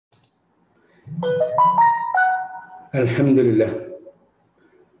الحمد لله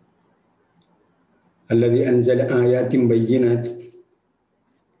الذي أنزل آيات بينات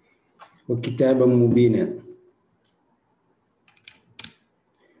وكتابا مبينا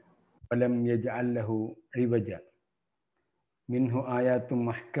ولم يجعل له عوجا منه آيات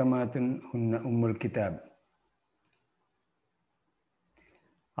محكمات هن أم الكتاب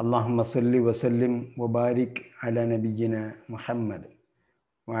اللهم صل وسلم وبارك على نبينا محمد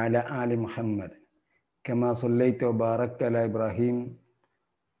وعلى آل محمد كما صليت وباركت على إبراهيم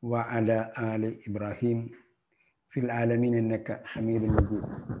وعلى آل إبراهيم في العالمين إنك حميد مجيد.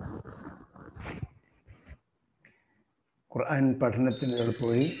 ഖുർആൻ പഠനത്തിനുള്ള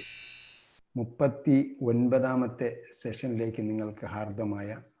പോയി 39ാമത്തെ സെഷനിലേക്ക് നിങ്ങൾക്ക് ഹാർദമായ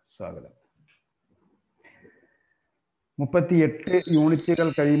സ്വാഗതം. 38 യൂണിറ്റുകൾ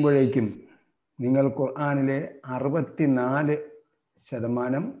കഴിയുമ്പോഴേക്കും നിങ്ങൾ ഖുർആനിലെ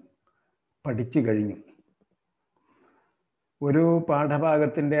 64% പഠിച്ചു കഴിഞ്ഞു. ഒരു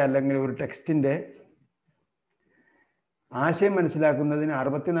പാഠഭാഗത്തിൻ്റെ അല്ലെങ്കിൽ ഒരു ടെക്സ്റ്റിൻ്റെ ആശയം മനസ്സിലാക്കുന്നതിന്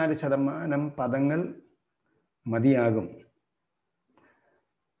 64% പദങ്ങൾ മതിയാകും.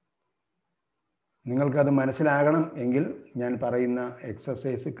 നിങ്ങൾക്കത് മനസ്സിലാകണം എങ്കിൽ ഞാൻ പറയുന്ന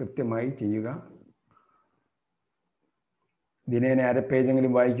എക്സസൈസ് കൃത്യമായി ചെയ്യുക. ദിനേന അര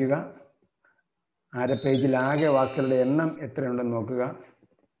പേജെങ്കിലും വായിക്കുക. അര പേജിലാകെ വാക്കുകളുടെ എണ്ണം എത്രയുണ്ടെന്ന് നോക്കുക.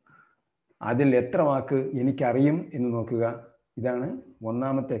 അതിൽ എത്ര വാക്ക് എനിക്കറിയും എന്ന് നോക്കുക. ഇതാണ്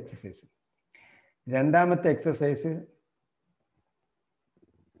ഒന്നാമത്തെ എക്സസൈസ്. രണ്ടാമത്തെ എക്സസൈസ്,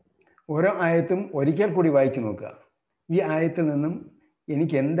 ഓരോ ആയത്തും ഒരിക്കൽ കൂടി വായിച്ചു നോക്കുക. ഈ ആയത്തിൽ നിന്നും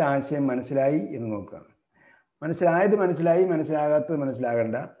എനിക്ക് എന്ത് ആശയം മനസ്സിലായി എന്ന് നോക്കുക. മനസ്സിലായത് മനസ്സിലായി, മനസ്സിലാകാത്തത്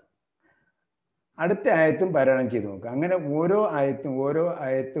മനസ്സിലാകണ്ട. അടുത്ത ആയത്തും പാരായണം ചെയ്ത് നോക്കുക. അങ്ങനെ ഓരോ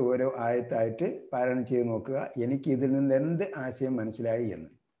ആയത്തായിട്ട് പാരായണം ചെയ്ത് നോക്കുക. എനിക്ക് ഇതിൽ നിന്ന് എന്ത് ആശയം മനസ്സിലായി എന്ന്.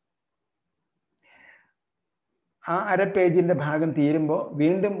 ആ അര പേജിൻ്റെ ഭാഗം തീരുമ്പോൾ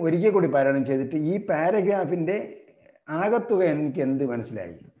വീണ്ടും ഒരിക്കൽ കൂടി പാരായണം ചെയ്തിട്ട് ഈ പാരഗ്രാഫിൻ്റെ ആകത്തുക എനിക്ക് എന്ത്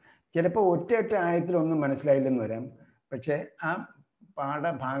മനസ്സിലായി. ചിലപ്പോൾ ഒറ്റ ആയത്തിലൊന്നും മനസ്സിലായില്ലെന്ന് വരാം. പക്ഷേ ആ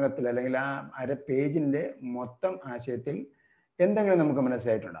പാഠഭാഗത്തിൽ അല്ലെങ്കിൽ ആ അര പേജിൻ്റെ മൊത്തം ആശയത്തിൽ എന്തെങ്കിലും നമുക്ക്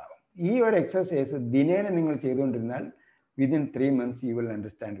മനസ്സിലായിട്ടുണ്ടാകും. ഈ ഒരു എക്സസൈസ് ദിനേന നിങ്ങൾ ചെയ്തുകൊണ്ടിരുന്നാൽ within 3 months you will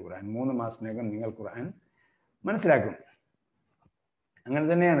understand ഖുർആൻ. 3 മാസത്തിനകം നിങ്ങൾ ഖുർആൻ മനസ്സിലാക്കും. അങ്ങനെ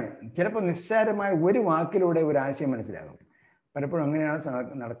തന്നെയാണ്. ചിലപ്പോൾ നിസ്സാരമായ ഒരു വാക്കിലൂടെ ഒരു ആശയം മനസ്സിലാകും. പലപ്പോഴും അങ്ങനെയാണ്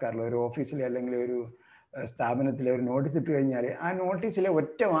നടക്കാറുള്ളത്. ഒരു ഓഫീസിലെ അല്ലെങ്കിൽ ഒരു സ്ഥാപനത്തിലെ ഒരു നോട്ടീസ് ഇട്ട് കഴിഞ്ഞാൽ ആ നോട്ടീസിലെ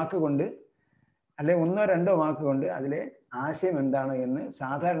ഒറ്റ വാക്ക് കൊണ്ട് അല്ലെങ്കിൽ 1-2 വാക്ക് കൊണ്ട് അതിലെ ആശയം എന്താണ് എന്ന്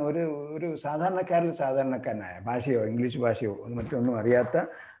സാധാരണ ഒരു സാധാരണക്കാരനായ ഭാഷയോ ഇംഗ്ലീഷ് ഭാഷയോ മറ്റൊന്നും അറിയാത്ത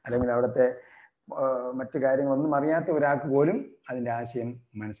അല്ലെങ്കിൽ അവിടുത്തെ മറ്റു കാര്യങ്ങളൊന്നും അറിയാത്ത ഒരാൾക്ക് പോലും അതിൻ്റെ ആശയം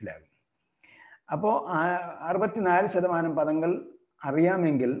മനസ്സിലാകും. അപ്പോൾ 64% പദങ്ങൾ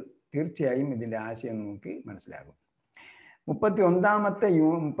അറിയാമെങ്കിൽ തീർച്ചയായും ഇതിൻ്റെ ആശയം നമുക്ക് മനസ്സിലാകും. 39ാമത്തെ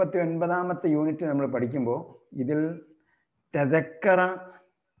യൂണിറ്റ് നമ്മൾ പഠിക്കുമ്പോൾ ഇതിൽ തദക്കറ,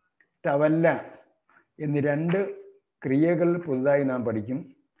 തവല്ല എന്നീ 2 ക്രിയകൾ പുതുതായി നാം പഠിക്കും.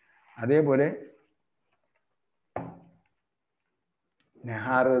 അതേപോലെ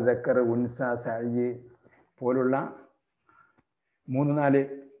നെഹാർ, ദക്കർ, ഉൻസ, സഅയ് പോലുള്ള 3-4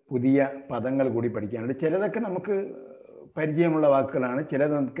 പുതിയ പദങ്ങൾ കൂടി പഠിക്കാനുണ്ട്. ചിലതൊക്കെ നമുക്ക് പരിചയമുള്ള വാക്കുകളാണ്,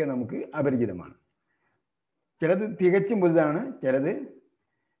 ചിലതൊക്കെ നമുക്ക് അപരിചിതമാണ്. ചിലത് തികച്ചും പുതുതാണ്, ചിലത്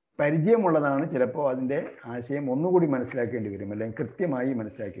പരിചയമുള്ളതാണ്. ചിലപ്പോൾ അതിൻ്റെ ആശയം ഒന്നുകൂടി മനസ്സിലാക്കേണ്ടി വരും, അല്ലെങ്കിൽ കൃത്യമായി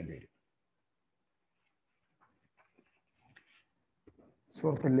മനസ്സിലാക്കേണ്ടി വരും.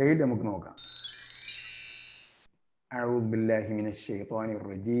 സൂറത്തുൽ ലൈൽ നമുക്ക് നോക്കാം. അഊദു ബില്ലാഹി മിനശ് ശൈത്വാനിർ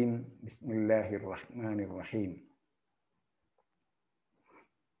റജീം. ബിസ്മില്ലാഹിർ റഹ്മാനിർ റഹീം.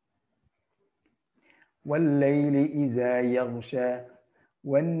 والليل إذا يغشى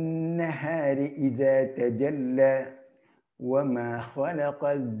والنهار إذا تجلى وما خلق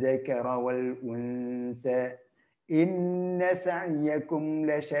الذكر والأنثى إن سعيكم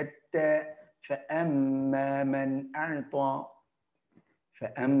لشتى فأما من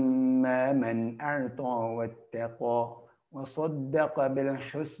أعطى واتقى وصدق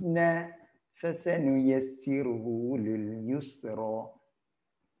بالحسنى فسنيسره لليسرى.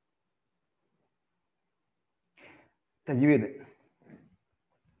 തജ്വീദ്.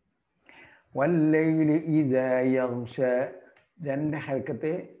 വല്ലൈലി ഇദാ യഗ്ഷ 2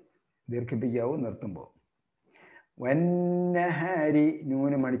 ഹർക്കത്തെ ദീർഘിപ്പിക്കാവൂ നിർത്തുമ്പോൾ. വന്നഹാരി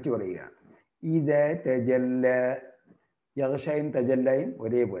നൂന് മടിച്ചു പറയുക. ഇദാ തജല്ല, യഗ്ഷയും തജല്ലയും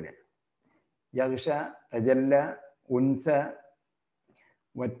ഒരേപോലെ. യഗ്ഷ, തജല്ല, ഉൻസ,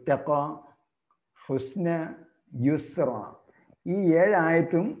 വത്തഖ, ഹുസ്ന, യുസ്റ. ഈ 7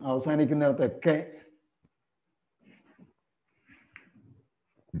 ആയത്തും അവസാനിക്കുന്നിടത്തൊക്കെ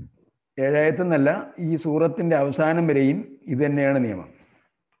ഏഴായത്തെന്നല്ല, ഈ സൂറത്തിൻ്റെ അവസാനം വരെയും ഇത് തന്നെയാണ് നിയമം.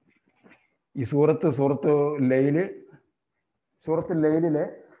 ഈ സൂറത്ത് ലൈലിലെ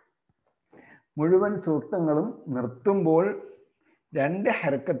മുഴുവൻ സൂക്തങ്ങളും നിർത്തുമ്പോൾ 2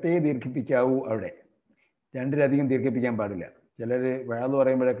 ഹർക്കത്തെ ദീർഘിപ്പിക്കാവൂ. അവിടെ 2-ലധികം ദീർഘിപ്പിക്കാൻ പാടില്ല. ചിലർ വഅദ്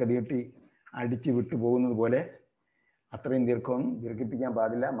പറയുമ്പോഴൊക്കെ നീട്ടി അടിച്ച് വിട്ടു പോകുന്നത് പോലെ അത്രയും ദീർഘമൊന്നും ദീർഘിപ്പിക്കാൻ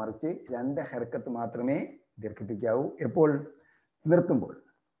പാടില്ല. മറിച്ച് 2 ഹർക്കത്ത് മാത്രമേ ദീർഘിപ്പിക്കാവൂ. എപ്പോൾ? നിർത്തുമ്പോൾ.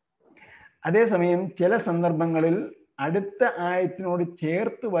 അതേസമയം ചില സന്ദർഭങ്ങളിൽ അടുത്ത ആയത്തിനോട്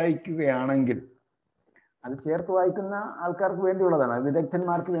ചേർത്ത് വായിക്കുകയാണെങ്കിൽ, അത് ചേർത്ത് വായിക്കുന്ന ആൾക്കാർക്ക് വേണ്ടിയുള്ളതാണ്, അത്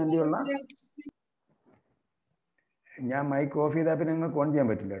വിദഗ്ധന്മാർക്ക് വേണ്ടിയുള്ള. ഞാൻ മൈക്ക് ഓഫ് ചെയ്താൽ പിന്നെ നിങ്ങൾക്ക് ഓൺ ചെയ്യാൻ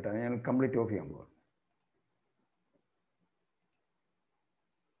പറ്റില്ല കേട്ടോ. ഞാൻ കംപ്ലീറ്റ് ഓഫ് ചെയ്യാൻ പോകും.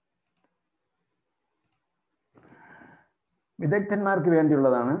 വിദഗ്ധന്മാർക്ക്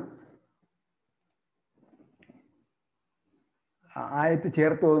വേണ്ടിയുള്ളതാണ് ആയത്ത്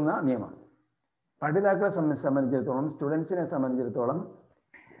ചേർത്ത് പോകുന്ന നിയമം. പഠിതാക്കളെ സംബന്ധിച്ചിടത്തോളം, സ്റ്റുഡൻസിനെ സംബന്ധിച്ചിടത്തോളം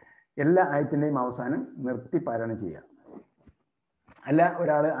എല്ലാ ആയത്തിൻ്റെയും അവസാനം നിർത്തി പാരായണം ചെയ്യുക. അല്ല,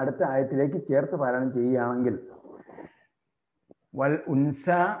 ഒരാൾ അടുത്ത ആയത്തിലേക്ക് ചേർത്ത് പാരായണം ചെയ്യുകയാണെങ്കിൽ വൽ ഉൻസ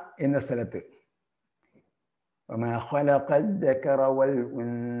എന്ന സ്ഥലത്ത് وما خلق الذكر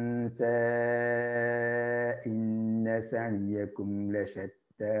والأنثى إن سعيكم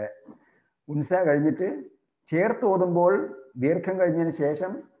لشتى. ഉൻസ കഴിഞ്ഞിട്ട് ചേർത്ത് ഓതുമ്പോൾ ദീർഘം കഴിഞ്ഞതിന്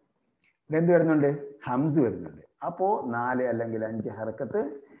ശേഷം എന്ത് വരുന്നുണ്ട്? ഹംസ് വരുന്നുണ്ട്. അപ്പോൾ 4 അല്ലെങ്കിൽ 5 ഹർക്കത്ത്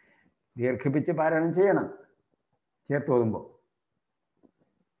ദീർഘിപ്പിച്ച് പാരായണം ചെയ്യണം ചേർത്ത് ഓതുമ്പോൾ.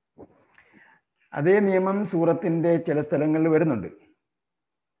 അതേ നിയമം സൂറത്തിൻ്റെ ചില സ്ഥലങ്ങളിൽ വരുന്നുണ്ട്.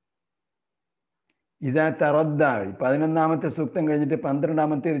 ഇസാ തറദ്ദ 11ാമത്തെ സൂക്തം കഴിഞ്ഞിട്ട്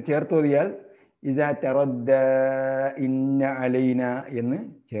 12ാമത്തേത് ചേർത്ത് ഓതിയാൽ ഇസാ തറദ്ദ ഇന്ന അലൈന എന്ന്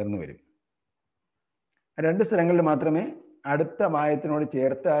ചേർന്ന് വരും. 2 സ്ഥലങ്ങളിൽ മാത്രമേ അടുത്ത വായത്തിനോട്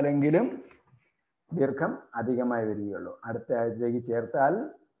ചേർത്താലെങ്കിലും ദീർഘം അധികമായി വരികയുള്ളൂ. അടുത്ത ആയത്തിലേക്ക് ചേർത്താൽ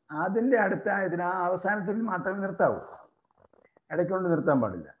അതിൻ്റെ അടുത്ത ആയത്തിന് ആ അവസാനത്തിൽ മാത്രമേ നിർത്താവൂ, ഇടയ്ക്കൊണ്ട് നിർത്താൻ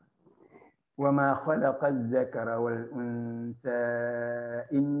പാടില്ല. وما خلق الذكر والأنثى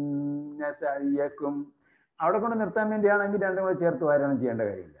إن سعيكم അവിടെ കൊണ്ട് നിർത്താൻ വേണ്ടിയാണെങ്കിൽ 2 കൂടെ ചേർത്ത് പാരായണം ചെയ്യേണ്ട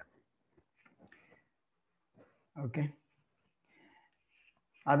കാര്യമില്ല. ഓക്കെ.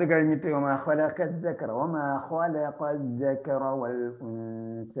 അത് കഴിഞ്ഞിട്ട് وما خلق الذكر وما خلق الذكر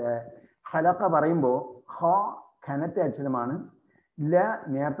والأنثى. ഖലഖ പറയുമ്പോൾ ഖ ഖനത്ത അക്ഷരമാണ്, ല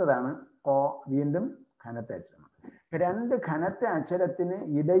നേർത്തതാണ്, ഖ വീണ്ടും ഖനത്ത അക്ഷരമാണ്. 2 ഖനത്ത അക്ഷരത്തിന്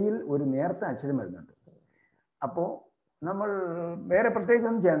ഇടയിൽ ഒരു നേർത്ത അക്ഷരം വരുന്നുണ്ട്. അപ്പോൾ നമ്മൾ വേറെ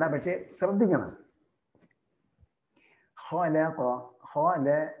പ്രത്യേകിച്ചൊന്നും ചെയ്യണ്ട, പക്ഷേ ശ്രദ്ധിക്കണം. ഖലഖ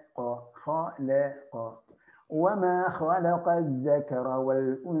ഖലഖ ഖലഖ വമാ ഖലഖ الذكر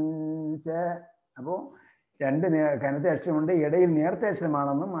والأنثى. അപ്പോൾ 2 ഖനത്ത അക്ഷരമുണ്ട്, ഇടയിൽ നേർത്ത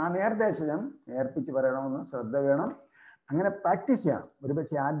അക്ഷരമാണെന്നും ആ നേർത്ത അക്ഷരം നേർപ്പിച്ച് പറയണമെന്നും ശ്രദ്ധ വേണം. അങ്ങനെ പ്രാക്ടീസ് ചെയ്യാം.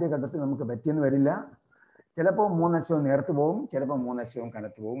 ഒരുപക്ഷെ ആദ്യഘട്ടത്തിൽ നമുക്ക് പറ്റിയെന്ന് വരില്ല. ചിലപ്പോൾ 3 അക്ഷരവും നേർത്ത് പോകും, ചിലപ്പോൾ 3 അക്ഷരവും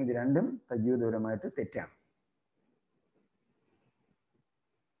കനത്ത് പോകും. ഇത് രണ്ടും തജ്വീദപരമായിട്ട് തെറ്റാണ്.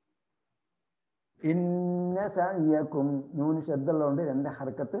 ഇന്ന സഅയക്കും നൂന് ശബ്ദമുള്ളതുകൊണ്ട് 2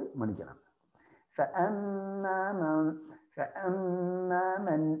 ഹർക്കത്ത് മണിക്കണം.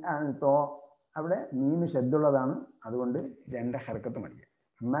 അവിടെ മീമ് ശബ്ദമുള്ളതാണ്, അതുകൊണ്ട് 2 ഹർക്കത്ത് മണിക്കണം.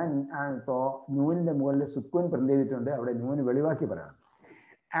 മൻ ആഴ്ത്തോ നൂനിന്റെ മുകളിൽ സുക്കൂൻ പ്രിന്റ് ചെയ്തിട്ടുണ്ട്, അവിടെ നൂന് വെളിവാക്കി പറയണം.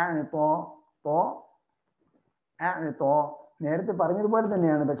 ആഴ്ത്തോ തോ ആഴ്ത്തോ നേരത്തെ പറഞ്ഞതുപോലെ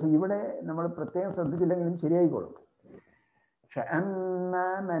തന്നെയാണ്, പക്ഷെ ഇവിടെ നമ്മൾ പ്രത്യേകം ശ്രദ്ധിച്ചില്ലെങ്കിലും ശരിയായിക്കോളും.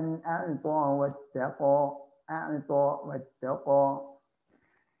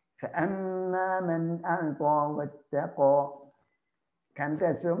 കനത്ത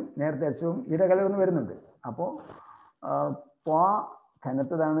അക്ഷരവും നേരത്തെ അക്ഷരവും ഇടകലർന്ന് വരുന്നുണ്ട്. അപ്പോൾ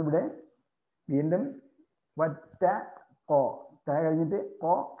കനത്തതാണ് ഇവിടെ. വീണ്ടും വറ്റ കോ ത കഴിഞ്ഞിട്ട്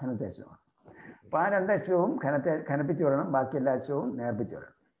കോ കനത്ത അക്ഷരമാണ്. അപ്പോൾ ആ 2 അക്ഷരവും കനപ്പിച്ച് വരണം, ബാക്കി എല്ലാ അക്ഷരവും നേർപ്പിച്ച്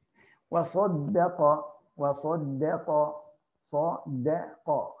വരണം.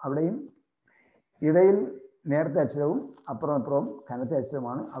 അവിടെയും ഇടയിൽ നേരത്തെ അക്ഷരവും അപ്പുറം അപ്പുറവും കനത്ത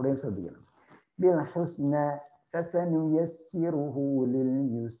അക്ഷരമാണ്, അവിടെയും ശ്രദ്ധിക്കണം.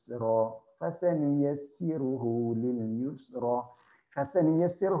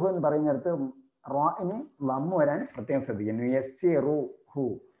 എന്ന് പറയുന്നിടത്ത് റാഇന് ലമ്മ് വരാൻ പ്രത്യേകം ശ്രദ്ധിക്കണം.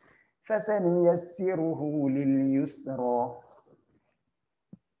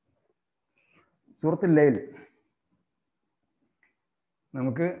 സൂറത്തുൽ ലൈൽ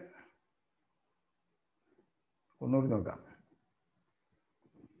നമുക്ക് ഒന്നുകൂടി നോക്കാം.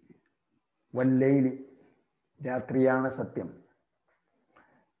 വല്ലൈലി രാത്രിയാണ് സത്യം,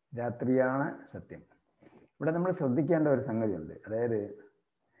 രാത്രിയാണ് സത്യം. ഇവിടെ നമ്മൾ ശ്രദ്ധിക്കേണ്ട ഒരു സംഗതിയുണ്ട്. അതായത്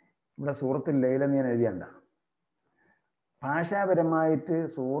ഇവിടെ സൂറത്തുൽ ലൈൽ എന്ന് ഞാൻ എഴുതിയണ്ട. ഭാഷാപരമായിട്ട്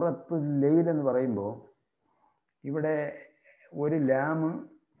സൂറത്തുൽ ലൈൽ എന്ന് പറയുമ്പോൾ ഇവിടെ ഒരു ലാമ്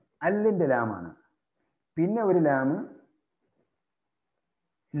അല്ലിൻ്റെ ലാമാണ്, പിന്നെ ഒരു ലാമ്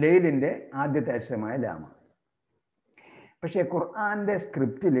ലൈലിൻ്റെ ആദ്യത്തെ അക്ഷരമായ ലാമാണ്. പക്ഷേ ഖുർആൻ്റെ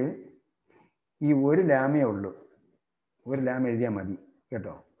സ്ക്രിപ്റ്റിൽ ഈ ഒരു ലാമേ ഉള്ളൂ. ഒരു ലാം എഴുതിയാൽ മതി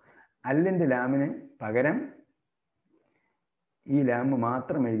കേട്ടോ. അല്ലിൻ്റെ ലാമിന് പകരം ഈ ലാം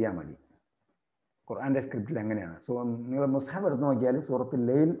മാത്രം എഴുതിയാൽ മതി. ഖുർആൻ്റെ സ്ക്രിപ്റ്റിൽ അങ്ങനെയാണ്. നിങ്ങൾ മുസ്ഹഫ് എടുത്ത് നോക്കിയാൽ സൂറത്തുൽ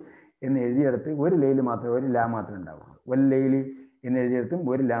ലൈൽ എന്ന് എഴുതിയെടുത്ത് ഒരു ലൈൽ മാത്രമേ, ഒരു ലാം മാത്രമേ ഉണ്ടാവുള്ളൂ. വൽ ലൈലി എന്ന് എഴുതിയെടുത്തും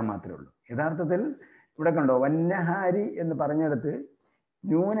ഒരു ലാം മാത്രമേ ഉള്ളൂ. യഥാർത്ഥത്തിൽ ഇവിടെ കണ്ടോ, വന്നഹാരി എന്ന് പറഞ്ഞെടുത്ത്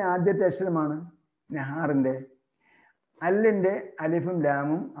നൂന് ആദ്യത്തെ അക്ഷരമാണ് നഹാറിൻ്റെ. അല്ലിൻ്റെ അലിഫും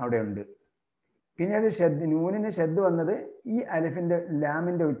ലാമും അവിടെ ഉണ്ട്. പിന്നീട് നൂനിന് ഷദ് വന്നത് ഈ അലിഫിൻ്റെ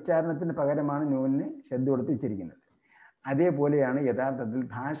ലാമിൻ്റെ ഉച്ചാരണത്തിന് പകരമാണ് നൂനിന് ഷദ് കൊടുത്ത് വെച്ചിരിക്കുന്നത്. അതേപോലെയാണ് യഥാർത്ഥത്തിൽ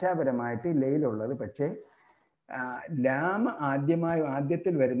ഭാഷാപരമായിട്ട് ലൈലുള്ളത്. പക്ഷേ ലാം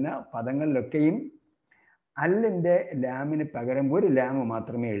ആദ്യത്തിൽ വരുന്ന പദങ്ങളിലൊക്കെയും അല്ലിൻ്റെ ലാമിന് പകരം ഒരു ലാം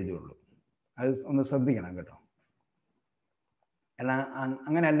മാത്രമേ എഴുതുള്ളൂ. അത് ഒന്ന് ശ്രദ്ധിക്കണം കേട്ടോ. അല്ല,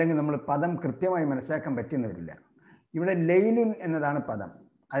 അങ്ങനെ അല്ലെങ്കിൽ നമ്മൾ പദം കൃത്യമായി മനസ്സിലാക്കാൻ പറ്റുന്ന വരില്ല. ഇവിടെ ലൈലുൻ എന്നതാണ് പദം,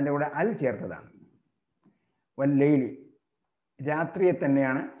 അതിൻ്റെ കൂടെ അൽ ചേർത്തതാണ്. വൽ ലൈലി, രാത്രിയെ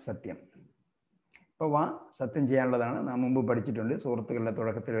തന്നെയാണ് സത്യം. ഇപ്പോൾ വ സത്യം ചെയ്യാനുള്ളതാണ്, നാം മുമ്പ് പഠിച്ചിട്ടുണ്ട്. സൂറത്തുകളുടെ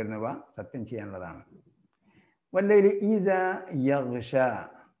തുടക്കത്തിൽ വരുന്ന വ സത്യം ചെയ്യാനുള്ളതാണ്. വല്ലൈലി ഈസ യഗ്ഷ,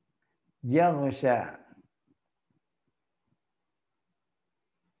 യഗ്ഷ,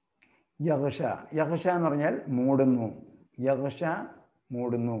 യഗ്ഷ, യഗ്ഷ എന്ന് പറഞ്ഞാൽ മൂടുന്നു. യഗ്ഷ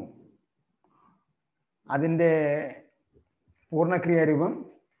മൂടുന്നു. അതിൻ്റെ പൂർണ്ണക്രിയാരൂപം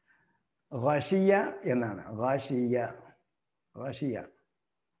ഗാഷിയ എന്നാണ്. Garcia, Garcia,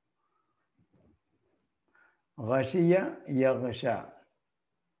 Garcia യഗ്ഷ,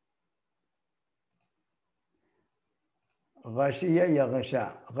 Garcia യഗ്ഷ.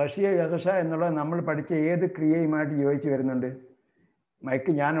 Garcia യഗ്ഷ എന്നുള്ളത് നമ്മൾ പഠിച്ച ഏത് ക്രിയയുമായിട്ട് യോജിച്ച് വരുന്നുണ്ട്?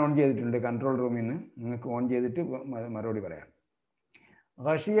 മൈക്ക് ഞാൻ ഓൺ ചെയ്തിട്ടുണ്ട് കൺട്രോൾ റൂമിൽ നിന്ന്, നിങ്ങൾക്ക് ഓൺ ചെയ്തിട്ട് മറുപടി പറയാം.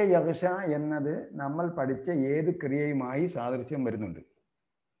 ഗാഷിയ യഗ്ഷ എന്നത് നമ്മൾ പഠിച്ച ഏത് ക്രിയയുമായി സാദൃശ്യം വരുന്നുണ്ട്?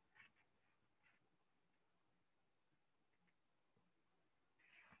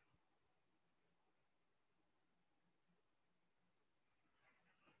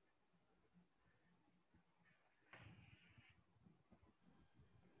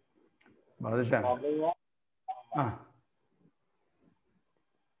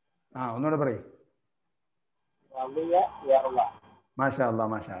 ഒന്നുകൂടെ പറയും. മാഷാ അല്ലാ,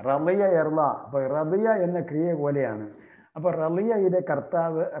 മാഷാ. റളിയ യർള. അപ്പൊ റളിയ എന്ന ക്രിയ പോലെയാണ്. അപ്പൊ റളിയയുടെ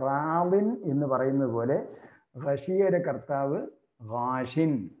കർത്താവ് റാളിൻ എന്ന് പറയുന്നത് പോലെ ഗഷിയയുടെ കർത്താവ്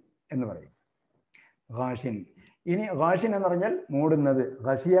ഗാഷിൻ എന്ന് പറയും. ഗാഷിൻ. ഇനി ഗാഷിൻ എന്ന് പറഞ്ഞാൽ മൂടുന്നത്.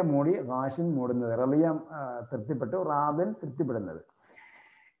 ഗഷിയ മൂടി, ഗാഷിൻ മൂടുന്നത്. റളിയ തൃപ്തിപ്പെട്ടു, റാദിൻ തൃപ്തിപ്പെടുന്നത്.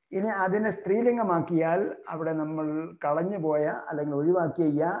 ഇനി അതിനെ സ്ത്രീലിംഗമാക്കിയാൽ അവിടെ നമ്മൾ കളഞ്ഞു പോയ അല്ലെങ്കിൽ ഒഴിവാക്കിയ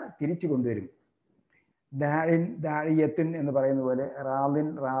യ തിരിച്ചു കൊണ്ടുവരും. ദാഇൻ, ദാഇയത്തുൻ എന്ന് പറയുന്ന പോലെ റാദിൻ,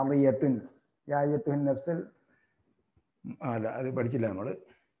 റാദിയത്തുൻ, യായത്തുൻ നഫ്സൽ, അല്ല അത് പഠിച്ചില്ല നമ്മൾ.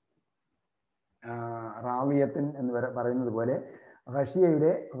 റാദിയത്തുൻ എന്ന് പറയുന്നത് പോലെ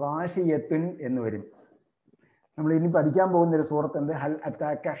ഗഷിയയുടെ ഗാഷിയത്തുൻ എന്ന് വരും. നമ്മൾ ഇനി പഠിക്കാൻ പോകുന്ന ഒരു സൂറത്തുണ്ട്, ഹൽ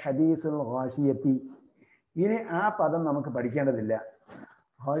അത്താക്ക ഹദീസുൽ ഗാഷിയത്തി. ഇനി ആ പദം നമുക്ക് പഠിക്കേണ്ടതില്ല.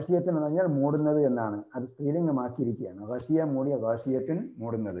 ഗാഷിയത്തുൻ എന്ന് പറഞ്ഞാൽ മൂടുന്നത് എന്നാണ്. അത് സ്ത്രീലിംഗമാക്കിയിരിക്കുകയാണ്. ഗഷിയ മൂടിയ ഗാഷിയത്തുൻ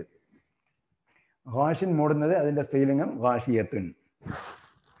മൂടുന്നത്. ഗാഷിൻ മൂടുന്നത്, അതിൻ്റെ സ്ത്രീലിംഗം ഗാഷിയത്തുൻ.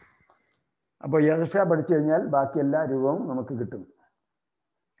 അപ്പോൾ യഗ്ഷ പഠിച്ചു കഴിഞ്ഞാൽ ബാക്കി എല്ലാ രൂപവും നമുക്ക് കിട്ടും.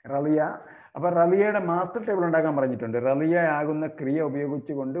 റളിയ. അപ്പൊ റളിയയുടെ മാസ്റ്റർ ടേബിൾ ഉണ്ടാക്കാൻ പറഞ്ഞിട്ടുണ്ട്. റളിയ ആകുന്ന ക്രിയ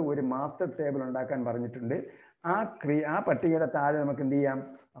ഉപയോഗിച്ചുകൊണ്ട് ഒരു മാസ്റ്റർ ടേബിൾ ഉണ്ടാക്കാൻ പറഞ്ഞിട്ടുണ്ട്. ആ പട്ടികയുടെ താഴെ നമുക്ക് എന്ത് ചെയ്യാം?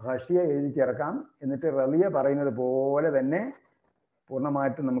 ഗഷിയ എഴുതി ചേർക്കാം. എന്നിട്ട് റളിയ പറയുന്നത് പോലെ തന്നെ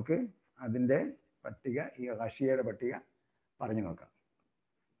പൂർണ്ണമായിട്ട് നമുക്ക് അതിൻ്റെ പട്ടിക, ഈ ഗഷിയയുടെ പട്ടിക പറഞ്ഞു നോക്കാം.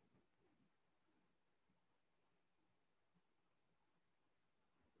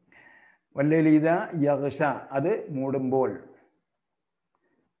 വല്ലൈലി യഗ്ഷ, അത് മൂടുമ്പോൾ.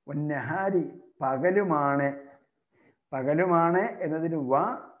 വന്നഹാരി, പകലുമാണ്. പകലുമാണ് എന്നതിന് വ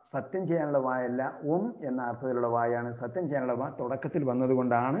സത്യം ചെയ്യാനുള്ള വായല്ല, എന്ന അർത്ഥത്തിലുള്ള വായാണ്. സത്യം ചെയ്യാനുള്ള വാ തുടക്കത്തിൽ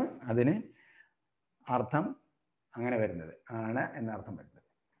വന്നതുകൊണ്ടാണ് അതിന് അർത്ഥം അങ്ങനെ വരുന്നത്, ആണ് എന്ന അർത്ഥം വരുന്നത്.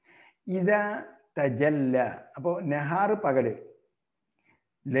 ഇത തജല്ല. അപ്പോൾ നഹാറ് പകല്,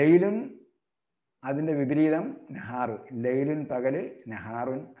 ലൈലുൻ അതിൻ്റെ വിപരീതം നഹാറ്. ലൈലുൻ പകല്,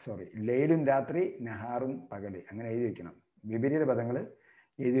 നഹാറുൻ ലൈലുൻ രാത്രി, നഹാറുൻ പകല്. അങ്ങനെ എഴുതി വെക്കണം. വിപരീത പദങ്ങൾ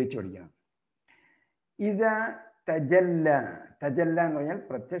എഴുതി വെച്ച് പഠിക്കണം. ഇത തജല്ല. തജല്ല എന്ന് പറഞ്ഞാൽ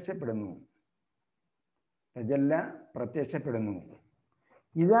പ്രത്യക്ഷപ്പെടുന്നു. തജല്ല പ്രത്യക്ഷപ്പെടുന്നു.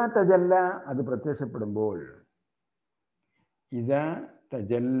 ഇദാ തജല്ല അത് പ്രത്യക്ഷപ്പെടുമ്പോൾ, ഇദാ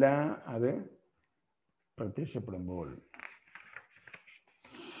തജല്ല അത് പ്രത്യക്ഷപ്പെടുമ്പോൾ,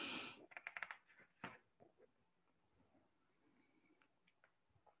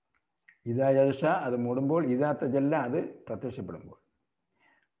 ഇദാ യഗ്ഷ അത് മൂടുമ്പോൾ, ഇദാ തജല്ല അത് പ്രത്യക്ഷപ്പെടുമ്പോൾ.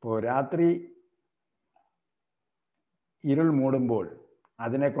 ഇപ്പോൾ രാത്രി ഇരുൾ മൂടുമ്പോൾ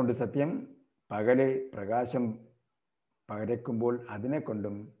അതിനെ കൊണ്ട് സത്യം, പകല് പ്രകാശം പകരക്കുമ്പോൾ അതിനെ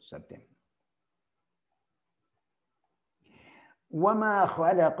കൊണ്ടും സത്യം. വമാ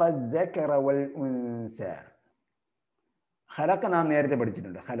ഖലഖ الذكر والأنثى. ഖലഖ നാം നേരത്തെ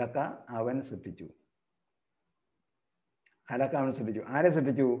പഠിച്ചിട്ടുണ്ട്. ഖലഖ അവൻ സൃഷ്ടിച്ചു, ഖലഖ അവൻ സൃഷ്ടിച്ചു. ആരെ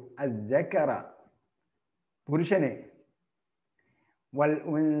സൃഷ്ടിച്ചു? الذكر പുരുഷനെ, വൽ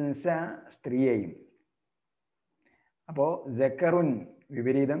ഉൻസ സ്ത്രീയെയും. അപ്പോൾ ദക്കറുൻ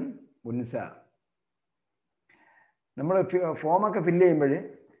വിപരീതം ഉൻസ. നമ്മൾ ഫോമൊക്കെ ഫില്ല് ചെയ്യുമ്പോൾ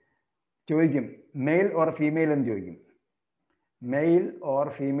ചോദിക്കും മെയിൽ ഓർ ഫീമെയിൽ എന്ന് ചോദിക്കും. മെയിൽ ഓർ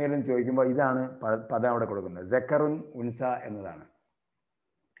ഫീമെയിൽ എന്ന് ചോദിക്കുമ്പോൾ ഇതാണ് പദം അവിടെ കൊടുക്കുന്നത്, ദക്കറുൻ ഉൻസ എന്നതാണ്.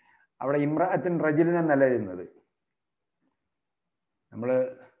 അവിടെ ഇമ്രഅത്തുൻ റജുലുൻ എന്നല്ല എഴുതുന്നത്. നമ്മൾ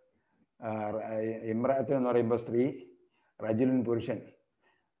ഇമ്രഅത്തുൻ എന്ന് പറയുമ്പോൾ സ്ത്രീ, റജുലുൻ പുരുഷൻ.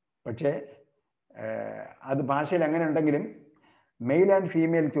 പക്ഷേ അത് ഭാഷയിൽ അങ്ങനെ ഉണ്ടെങ്കിലും മെയിൽ ആൻഡ്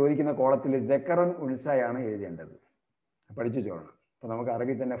ഫീമെയിൽ ചോദിക്കുന്ന കോളത്തിൽ ദക്കറുൻ ഉൻസയാണ് എഴുതേണ്ടത്. പഠിച്ചു ചോളണം. അപ്പോൾ നമുക്ക്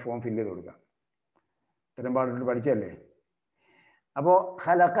അറബി തന്നെ ഫോം ഫില്ല് ചെയ്ത് കൊടുക്കാം. ഇത്തരം പാടിട്ട് പഠിച്ചല്ലേ. അപ്പോൾ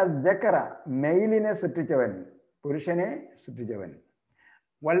ഖലഖ ദക്കറ മെയിലിനെ സൃഷ്ടിച്ചവൻ, പുരുഷനെ സൃഷ്ടിച്ചവൻ,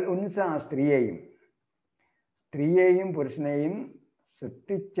 വൽ ഉൻസ സ്ത്രീയെയും, സ്ത്രീയെയും പുരുഷനെയും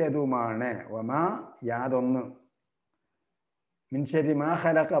സൃഷ്ടിച്ചതുമാണ്. വമാ യാതൊന്ന്, മിൻശരി മാ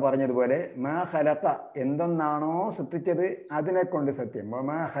ഖലഖ പറഞ്ഞതുപോലെ മാ ഖലഖ എന്തൊന്നാണോ സൃഷ്ടിച്ചത് അതിനെ കൊണ്ട് സത്യം.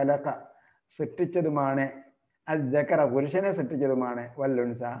 വമാ ഖലഖ സൃഷ്ടിച്ചതുമാണ്, അദ്ദക്കറ പുരുഷനെ സൃഷ്ടിച്ചതുമാണ്,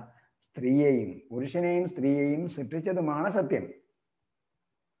 വല്ലുൻസ സ്ത്രീയെയും, പുരുഷനെയും സ്ത്രീയെയും സൃഷ്ടിച്ചതുമാണ് സത്യം.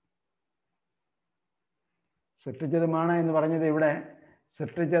 സൃഷ്ടിച്ചതുമാണ് എന്ന് പറഞ്ഞത് ഇവിടെ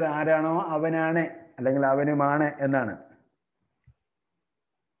സൃഷ്ടിച്ചത് ആരാണോ അവനാണ്, അല്ലെങ്കിൽ അവനുമാണ് എന്നാണ്.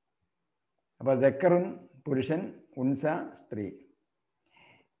 അപ്പൊ ദക്കറുൻ പുരുഷൻ, ഉൻസ സ്ത്രീ.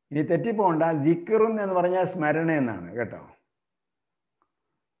 ഇനി തെറ്റിപ്പോണ്ട, സിക്റുൻ എന്ന് പറഞ്ഞാൽ സ്മരണ എന്നാണ് കേട്ടോ.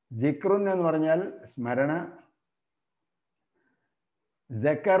 സിക്റുൻ എന്ന് പറഞ്ഞാൽ സ്മരണ,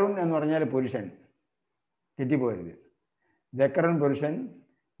 ദക്കറുൻ എന്ന് പറഞ്ഞാൽ പുരുഷൻ. തെറ്റിപ്പോരുത്. ദക്കറുൻ പുരുഷൻ,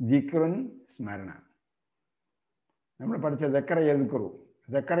 സിക്റുൻ സ്മരണ. നമ്മൾ പഠിച്ച ദക്കറ യദ്കുറു,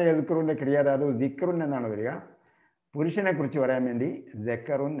 ദക്കറ യദ്കുറുവിൻ്റെ ക്രിയാധാതു സിക്റുൻ എന്നാണ് വരിക. പുരുഷനെ കുറിച്ച് പറയാൻ വേണ്ടി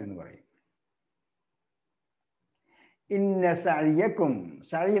ദക്കറുൻ എന്ന് പറയും. ഇന്ന സഅയക്കും,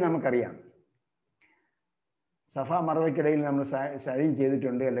 സഅയ് നമുക്കറിയാം. സഫ മർവയ്ക്കിടയിൽ നമ്മൾ സഅയ്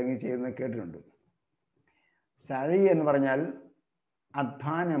ചെയ്തിട്ടുണ്ട്, അല്ലെങ്കിൽ ചെയ്യുന്നത് കേട്ടിട്ടുണ്ട്. സഅയ് എന്ന് പറഞ്ഞാൽ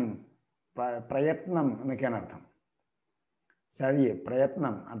അധ്വാനം, പ്രയത്നം എന്നൊക്കെയാണ് അർത്ഥം. സഅയ്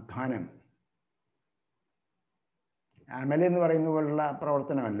പ്രയത്നം, അധ്വാനം. അമൽ എന്ന് പറയുന്ന പോലുള്ള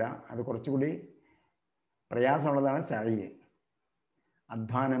പ്രവർത്തനമല്ല, അത് കുറച്ചുകൂടി പ്രയാസമുള്ളതാണ് സഅയ്.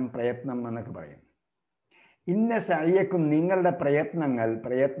 അധ്വാനം, പ്രയത്നം എന്നൊക്കെ പറയും. ഇന്ന സഅയക്കും നിങ്ങളുടെ പ്രയത്നങ്ങൾ,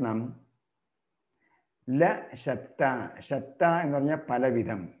 പ്രയത്നം, ല ശത്ത, ശത്ത എന്ന് പറഞ്ഞാൽ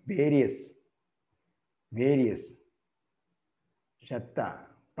പലവിധം, വേരിയസ്, വേരിയസ്, ശത്ത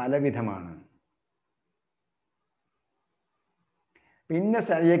പലവിധമാണ്. ഇന്ന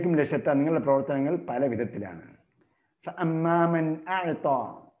സഅയക്കും ലശത്ത നിങ്ങളുടെ പ്രവർത്തനങ്ങൾ പല വിധത്തിലാണ്. ഫഅമ്മാ മൻ അഅത,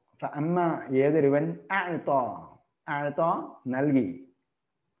 ഫഅമ്മ ഏതൊരുവൻ, അഅത, അഅത നൽകി,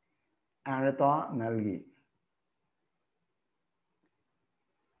 അഅത നൽകി.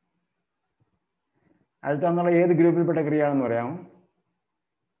 അഅത എന്നുള്ള ഏത് ഗ്രൂപ്പിൽപ്പെട്ട ക്രിയയാണെന്ന് പറയാമോ?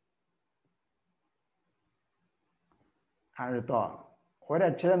 അഅത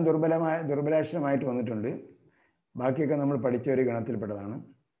ഒരക്ഷരം ദുർബലാക്ഷരമായിട്ട് വന്നിട്ടുണ്ട്. ബാക്കിയൊക്കെ നമ്മൾ പഠിച്ച ഒരു ഗണത്തിൽപ്പെട്ടതാണ്.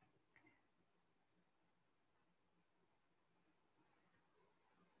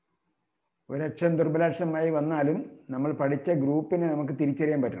 ഒരക്ഷരം ദുർബലാക്ഷരമായി വന്നാലും നമ്മൾ പഠിച്ച ഗ്രൂപ്പിനെ നമുക്ക്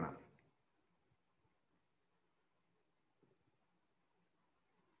തിരിച്ചറിയാൻ പറ്റണം.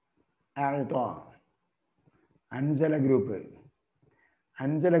 അഅത അൻസല ഗ്രൂപ്പ്,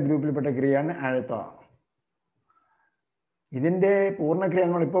 അൻസല ഗ്രൂപ്പിൽപ്പെട്ട ക്രിയയാണ് അഅത. ഇതിൻ്റെ പൂർണ്ണക്രിയ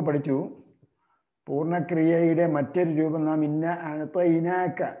നമ്മളിപ്പോൾ പഠിച്ചു. പൂർണ്ണക്രിയയുടെ മറ്റൊരു രൂപം നാം ഇന്ന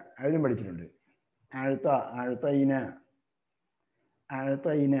അഅതൈനാക, അതിലും പഠിച്ചിട്ടുണ്ട്. അഅത, അഅതൈന,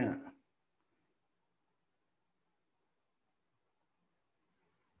 അഅതൈന.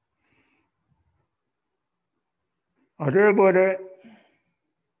 അതേപോലെ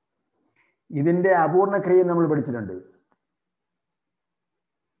ഇതിൻ്റെ അപൂർണക്രിയ നമ്മൾ പഠിച്ചിട്ടുണ്ട്.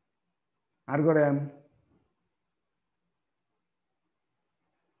 ആർക്കറിയാം?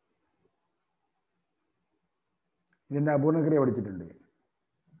 ഇതിൻ്റെ അപൂർണക്രിയ പഠിച്ചിട്ടുണ്ട്.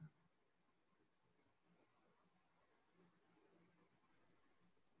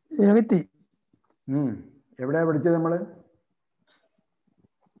 എവിടെയാ പഠിച്ചത് നമ്മൾ?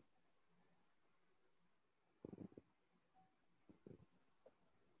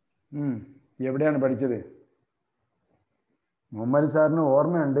 എവിടെയാണ് പഠിച്ചത്? മുഹമ്മദ് സാറിന്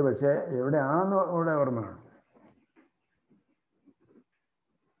ഓർമ്മയുണ്ട്, പക്ഷെ എവിടെയാണെന്ന് ഇവിടെ ഓർമ്മയാണ്.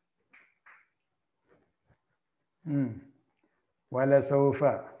 വലസൗഫ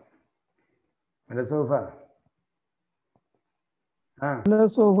വലസൗഫ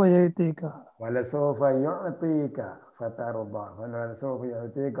വലസൗഫ യഅതീക വലസൗഫ യുഅതീക ഫതർദ വലസൗഫ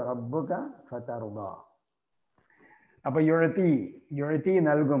യുഅതീക റബ്ബുക ഫതർദ. അപ്പൊ യുഅതി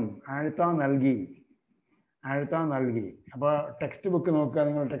നൽകും, ആഴ്ത്ത നൽകി, ആഴ്ത്ത നൽകി. അപ്പോൾ ടെക്സ്റ്റ് ബുക്ക് നോക്കുക,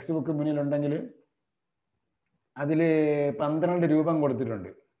 നിങ്ങൾ ടെക്സ്റ്റ് ബുക്ക് മുന്നിലുണ്ടെങ്കിൽ അതിൽ 12 രൂപം കൊടുത്തിട്ടുണ്ട്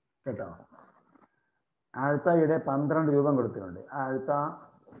കേട്ടോ. ആഴ്ത്തയുടെ 12 രൂപം കൊടുത്തിട്ടുണ്ട്. ആഴ്ത്ത,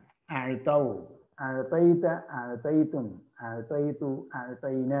 ആഴ്ത്തവു, ആഴ്ത്തൈത, ആഴ്ത്തൈത്തും, ആഴ്ത്തൈത്തു,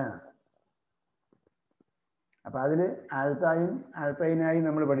 ആഴ്ത്തൈന. അപ്പൊ അതിൽ ആഴ്ത്തായും ആഴ്ത്തൈനായും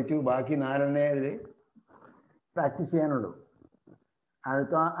നമ്മൾ പഠിച്ചു. ബാക്കി 4 അതിൽ പ്രാക്ടീസ് ചെയ്യാനുള്ളൂ.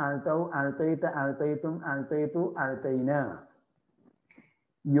 ആഴ്ത്ത, ആഴ്ത്തവു, ആഴ്ത്തൈത്ത, ആഴ്ത്തൈത്തും, ആഴ്ത്തൈത്തു, ആഴ്ത്തൈന.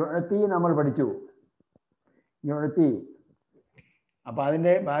 യുഅതി നമ്മൾ പഠിച്ചു, യുഅതി. അപ്പൊ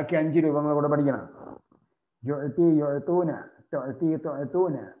അതിന്റെ ബാക്കി 5 രൂപങ്ങൾ കൂടെ പഠിക്കണം. യുഅതി യുഅതൂന, തുഅതി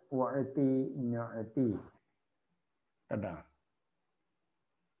തുഅതൂന, വഅതി നുഅതി. കേട്ടോ?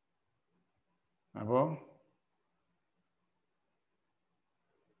 അപ്പോ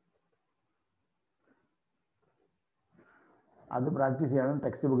അത് പ്രാക്ടീസ് ചെയ്യണം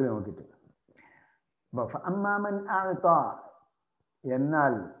ടെക്സ്റ്റ് ബുക്കിൽ നോക്കിയിട്ട്. അമ്മാമൻ അഅത,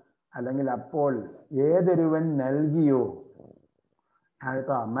 എന്നാൽ അല്ലെങ്കിൽ അപ്പോൾ ഏതൊരുവൻ നൽകിയോ,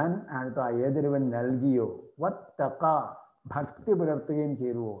 അഅത മൻ അഅത ഏതൊരുവൻ നൽകിയോ, വത്തഖ ഭക്തി പുലർത്തുകയും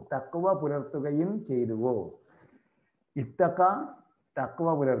ചെയ്തുവോ, തഖ്വ പുലർത്തുകയും ചെയ്തുവോ. ഇത്തഖ തഖ്വ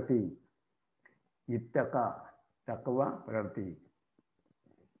പുലർത്തി, ഇത്തഖ തഖ്വ പുലർത്തി.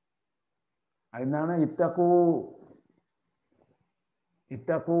 അതിനാണ് ഇത്തഖൂ,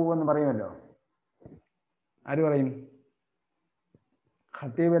 ഇത്തഖൂ എന്ന് പറയുമല്ലോ. ആര് പറയും?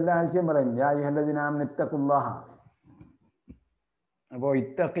 ഖത്തീബ് എല്ലാ ആഴ്ചയും പറയും, യാ അയ്യുഹല്ലദീന ആമനൂ ഇത്തഖുല്ലാഹ. അപ്പോൾ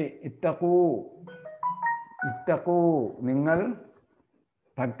ഇത്തഖി, ഇത്തഖൂ, ഇത്തഖൂ, നിങ്ങൾ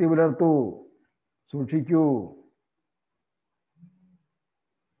ഭക്തി പുലർത്തൂ, സൂക്ഷിക്കൂ.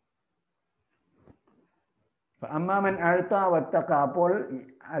 അമ്മാമൻ അഴ്ത്ത വത്തഖ, അപ്പോൾ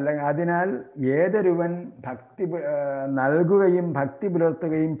അല്ലെങ്കിൽ അതിനാൽ ഏതൊരുവൻ ഭക്തി നൽകുകയും ഭക്തി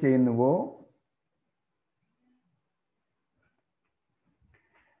പുലർത്തുകയും ചെയ്യുന്നുവോ,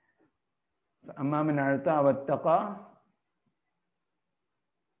 അമ്മാമൻ അഴ്ത്ത വത്തഖ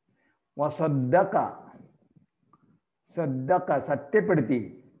വസദ്ദഖ, സദ്ദഖ സത്യപ്പെടുത്തി,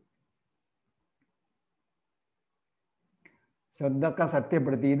 സദ്ദഖ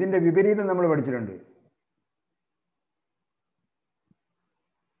സത്യപ്പെടുത്തി. ഇതിന്റെ വിപരീതം നമ്മൾ പഠിച്ചിട്ടുണ്ട്.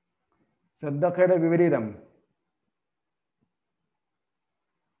 സദ്ദഖയുടെ വിപരീതം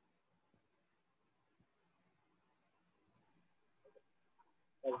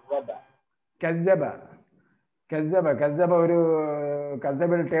കസ്സബ. കസ്സബ, കസ്സബ ഒരു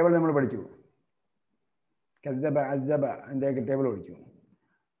കസ്സബയുടെ ടേബിൾ നമ്മൾ പഠിച്ചു. കസ്സബ, അസ്സബ അതിൻ്റെയൊക്കെ ടേബിൾ പഠിച്ചു.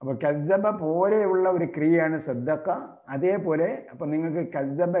 അപ്പോൾ കസ്സബ പോലെയുള്ള ഒരു ക്രിയയാണ് സദ്ദഖ. അതേപോലെ അപ്പം നിങ്ങൾക്ക്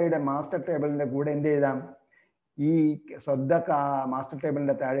കസ്സബയുടെ മാസ്റ്റർ ടേബിളിൻ്റെ കൂടെ എന്ത് എഴുതാം? ഈ സദ്ദഖ മാസ്റ്റർ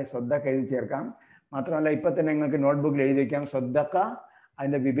ടേബിളിൻ്റെ താഴെ സദ്ദഖ എഴുതി ചേർക്കാം. മാത്രമല്ല ഇപ്പം തന്നെ നിങ്ങൾക്ക് നോട്ട്ബുക്കിൽ എഴുതി വയ്ക്കാം സദ്ദഖ,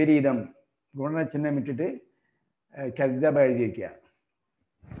 അതിൻ്റെ വിപരീതം ഗുണചിഹ്നം ഇട്ടിട്ട് കസ്സബ എഴുതി വയ്ക്കുക.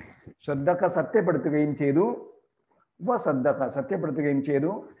 സദ്ദഖ സത്യപ്പെടുത്തുകയും ചെയ്തു, വസദ്ദഖ സത്യപ്പെടുത്തുകയും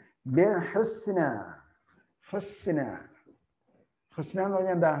ചെയ്തു, ബിൽ ഹുസ്ന. ഹുസ്ന, ഹുസ്ന എന്ന്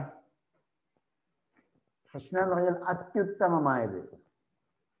പറഞ്ഞാൽ എന്താ? ഹുസ്ന എന്ന് പറഞ്ഞാൽ അത്യുത്തമമായത്,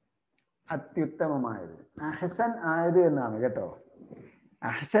 അത്യുത്തമമായത്. അഹ്സൻ ആയത് എന്നാണ് കേട്ടോ.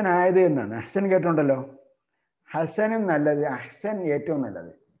 അഹ്സൻ ആയത് എന്നാണ്. അഹ്സൻ കേട്ടോണ്ടല്ലോ. ഹസനും നല്ലത്, അഹ്സൻ ഏറ്റവും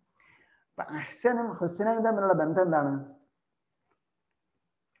നല്ലത്. അപ്പൊ അഹ്സനും ഹുസ്നയും തമ്മിലുള്ള ബന്ധം എന്താണ്?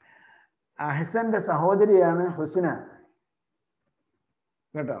 അഹ്സന്റെ സഹോദരിയാണ് ഹുസ്ന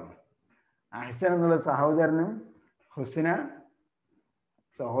കേട്ടോ. അഹ്സൻ എന്നുള്ള സഹോദരനും ഹുസ്ന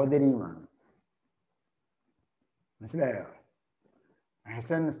സഹോദരിയുമാണ്. മനസ്സിലായോ?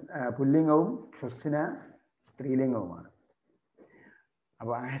 അഹ്സൻ പുല്ലിംഗവും ഹുസ്ന സ്ത്രീലിംഗവുമാണ്.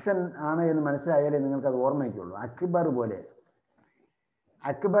 അപ്പോൾ അഹ്സൻ ആണ് എന്ന് മനസ്സിലായാലേ നിങ്ങൾക്കത് ഓർമ്മയ്ക്കുള്ളൂ. അക്ബർ പോലെ,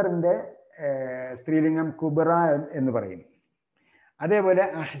 അക്ബറിൻ്റെ സ്ത്രീലിംഗം കുബ്ര എന്ന് പറയും. അതേപോലെ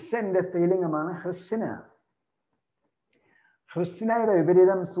അഹ്സന്റെ സ്ത്രീലിംഗമാണ് ഹുസ്ന. ഹുസ്നയുടെ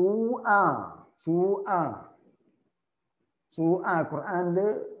വിപരീതം സൂഅ. സൂഅ ഖുർആനിൽ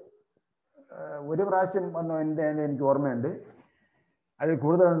ഒരു പ്രാവശ്യം വന്നു എനിക്ക് ഓർമ്മയുണ്ട്. അതിൽ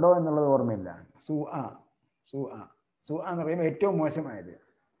കൂടുതലുണ്ടോ എന്നുള്ളത് ഓർമ്മയില്ല. സൂ എന്ന് പറയുമ്പോൾ ഏറ്റവും മോശമായത്.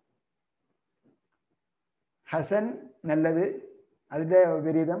 ഹസൻ നല്ലത്, അതിൻ്റെ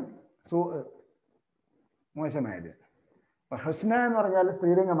വിപരീതം മോശമായത്. അപ്പം ഹുസ്ന എന്ന് പറഞ്ഞാൽ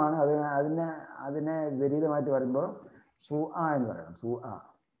സ്ത്രീലിംഗമാണ്. അതിനെ വിപരീതമായിട്ട് പറയുമ്പോൾ എന്ന് പറയണം.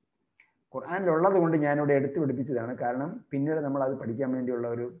 ഖുർആനിലുള്ളത് കൊണ്ട് ഞാനിവിടെ എടുത്തു പിടിപ്പിച്ചതാണ്. കാരണം പിന്നീട് നമ്മൾ അത് പഠിക്കാൻ വേണ്ടിയുള്ള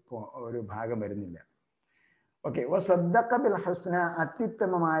ഒരു ഭാഗം വരുന്നില്ല. ഓക്കെ. വസദ്ദഖ ബിൽ ഹുസ്ന,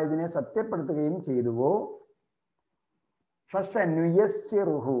 അത്യുത്തമമായതിനെ സത്യപ്പെടുത്തുകയും ചെയ്തുവോ.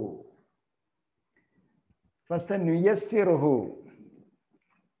 ഫസനുയസ്സിറുഹു,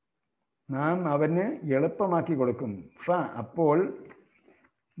 നാം അവന് എളുപ്പമാക്കി കൊടുക്കും. അപ്പോൾ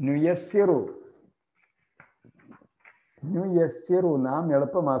നുയസ്സിറു നാം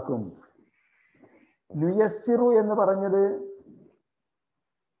എളുപ്പമാക്കും. നുയസ്സിറു എന്ന് പറഞ്ഞത്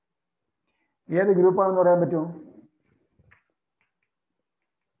ഏത് ഗ്രൂപ്പാണെന്ന് പറയാൻ പറ്റുമോ?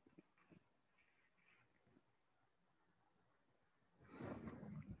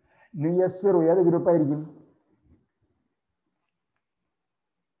 നുയസ്സിറു ഏത് ഗ്രൂപ്പായിരിക്കും?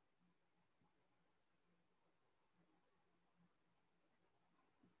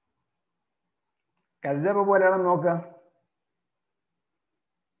 കദ്ദബ പോലെയാണെന്ന് നോക്കാം.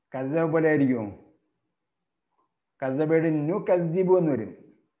 കദ്ദബ പോലെ ആയിരിക്കുമോ? കദ്ദബയുടെ നു കദ്ദിബു എന്ന് വരും.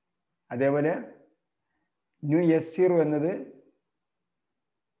 അതേപോലെ നു യസ്സിറു എന്നത്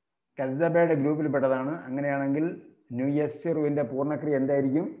കദ്ദബയുടെ ഗ്രൂപ്പിൽപ്പെട്ടതാണ്. അങ്ങനെയാണെങ്കിൽ നു യസ്സിറുവിൻ്റെ പൂർണ്ണക്രിയ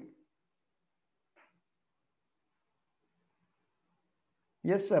എന്തായിരിക്കും?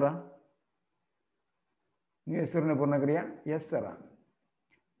 യസ്സറ. നു യസ്സിറിൻ്റെ പൂർണ്ണക്രിയ യസ്സറ.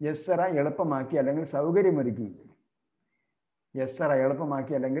 യസ്സറ എളുപ്പമാക്കി അല്ലെങ്കിൽ സൗകര്യമൊരുക്കി. യസ്സറ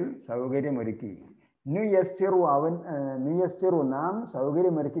എളുപ്പമാക്കി അല്ലെങ്കിൽ സൗകര്യമൊരുക്കി. നുയസ്സിറു നാം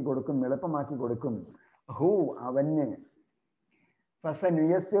സൗകര്യമൊരുക്കി കൊടുക്കും, എളുപ്പമാക്കി കൊടുക്കും. ഹു അവന്.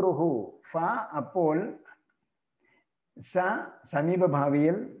 ഫസനുയസ്സിറുഹു അപ്പോൾ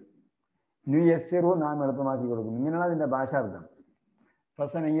സമീപഭാവിയിൽ നുയസ്സിറു നാം എളുപ്പമാക്കി കൊടുക്കും. ഇങ്ങനെയാണ് അതിൻ്റെ ഭാഷാർത്ഥം.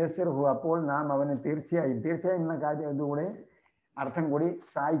 ഫസനുയസ്സിറുഹു അപ്പോൾ നാം അവന് തീർച്ചയായും എന്ന കാര്യം ഇതുകൂടെ അർത്ഥം കൂടി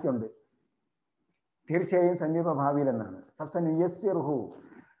സായിക്കുണ്ട്. തീർച്ചയായും സമീപഭാവിയിൽ എന്നാണ്. ഫസനുയസ്സിറുഹു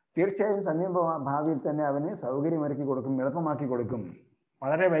തീർച്ചയായും സമീപഭാവിയിൽ തന്നെ അവന് സൗകര്യമൊരുക്കി കൊടുക്കും, എളുപ്പമാക്കി കൊടുക്കും.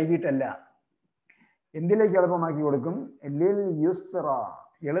 വളരെ വൈകിട്ടല്ല. എന്തിലേക്ക് എളുപ്പമാക്കി കൊടുക്കും? ലിൽ യുസ്റ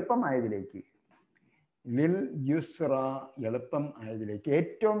എളുപ്പമായതിലേക്ക്. ലിൽ യുസ്റ എളുപ്പം ആയതിലേക്ക്,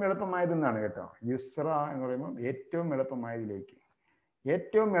 ഏറ്റവും എളുപ്പമായതെന്നാണ് കേട്ടോ. യുസ്റ എന്ന് പറയുമ്പോൾ ഏറ്റവും എളുപ്പമായതിലേക്ക്.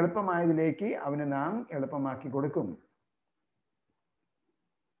 ഏറ്റവും എളുപ്പമായതിലേക്ക് അവന് നാം എളുപ്പമാക്കി കൊടുക്കും.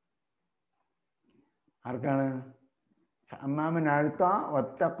 ആർക്കാണ്? അമ്മാമൻ അഴ്ത്ത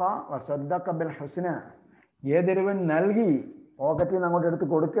വത്തഖ വസദ്ദഖ ബിൽ ഹുസ്ന, ഏതൊരുവൻ നൽകി പോക്കറ്റിൽ നിന്ന് അങ്ങോട്ട് എടുത്ത്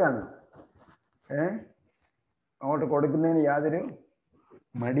കൊടുക്കുകയാണ്, അങ്ങോട്ട് കൊടുക്കുന്നതിന് യാതൊരു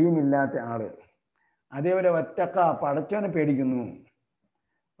മടിയുമില്ലാത്ത ആള്. അതേപോലെ വത്തഖ പടച്ചവനെ പേടിക്കുന്നു.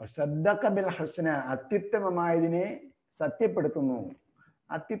 വസദ്ദഖ ബിൽ ഹുസ്ന അത്യുത്തമമായതിനെ സത്യപ്പെടുത്തുന്നു.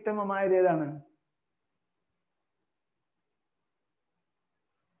 അത്യുത്തമമായത് ഏതാണ്?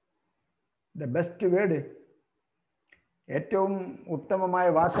 ദ ബെസ്റ്റ് വേർഡ്, ഏറ്റവും ഉത്തമമായ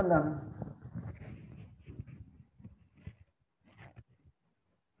വാക്കെന്താണ്?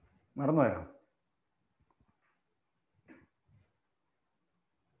 മറന്നുപോയോ?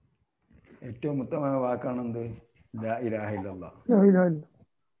 ഏറ്റവും ഉത്തമമായ വാക്കാണെന്ത്? ലാ ഇലാഹ ഇല്ലല്ലാഹ്.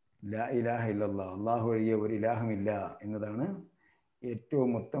 ലാ ഇലാഹ ഇല്ലല്ലാഹ്, അല്ലാഹു ഒഴികെ ഒരു ഇലാഹുമില്ല എന്നതാണ്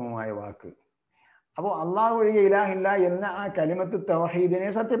ഏറ്റവും ഉത്തമമായ വാക്ക്. അപ്പോൾ അല്ലാഹു ഒഴികെ ഇലാഹില്ല എന്ന ആ കലിമത്ത് തൗഹീദിനെ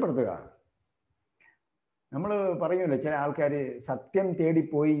സത്യപ്പെടുത്തുക. നമ്മൾ പറയുമല്ലോ, ചില ആൾക്കാർ സത്യം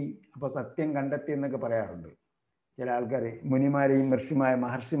തേടിപ്പോയി അപ്പോൾ സത്യം കണ്ടെത്തി എന്നൊക്കെ പറയാറുണ്ട്. ചില ആൾക്കാർ മുനിമാരെയും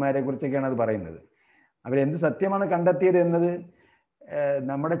മഹർഷിമാരെ കുറിച്ചൊക്കെയാണ് അത് പറയുന്നത്. അവരെന്ത് സത്യമാണ് കണ്ടെത്തിയത് എന്നത്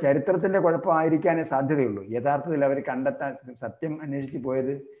നമ്മുടെ ചരിത്രത്തിൻ്റെ കുഴപ്പമായിരിക്കാനേ സാധ്യതയുള്ളൂ. യഥാർത്ഥത്തിൽ അവർ കണ്ടെത്താൻ സത്യം അന്വേഷിച്ച്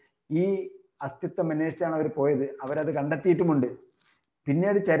പോയത്, ഈ അസ്തിത്വം അന്വേഷിച്ചാണ് അവർ പോയത്. അവരത് കണ്ടെത്തിയിട്ടുമുണ്ട്.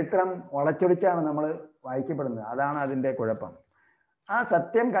 പിന്നീട് ചരിത്രം വളച്ചൊടിച്ചാണ് നമ്മൾ വായിക്കപ്പെടുന്നത്. അതാണ് അതിൻ്റെ കുഴപ്പം. ആ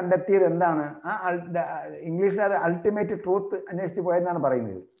സത്യം കണ്ടെത്തിയത് എന്താണ്? ഇംഗ്ലീഷിൽ അത് അൾട്ടിമേറ്റ് ട്രൂത്ത് അന്വേഷിച്ച് പോയെന്നാണ്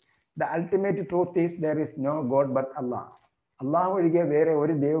പറയുന്നത്. The ultimate truth is there is no God but അള്ളാഹ്. അള്ളാഹു ഒഴികെ വേറെ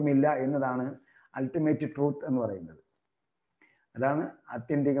ഒരു ദൈവമില്ല എന്നതാണ് അൾട്ടിമേറ്റ് ട്രൂത്ത് എന്ന് പറയുന്നത്. അതാണ്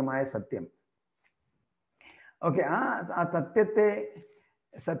ആത്യന്തികമായ സത്യം. ഓക്കെ. ആ സത്യത്തെ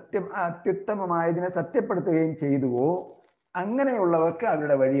അത്യുത്തമമായതിനെ സത്യപ്പെടുത്തുകയും ചെയ്തുവോ, അങ്ങനെയുള്ളവർക്ക്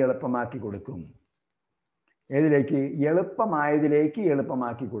അവരുടെ വഴി എളുപ്പമാക്കി കൊടുക്കും. ഏതിലേക്ക്? എളുപ്പമായതിലേക്ക്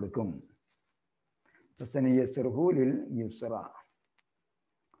എളുപ്പമാക്കി കൊടുക്കും.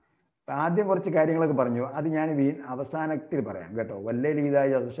 ആദ്യം കുറച്ച് കാര്യങ്ങളൊക്കെ പറഞ്ഞു, അത് ഞാൻ അവസാനത്തിൽ പറയാം കേട്ടോ.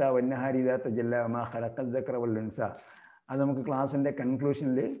 വല്ലലീതായ അർഷ വന്നഹാരീതാ തജല്ല മാ ഖലഖൽ ദക്ര വൽ ഉൻസ, അത് നമുക്ക് ക്ലാസ്സിൻ്റെ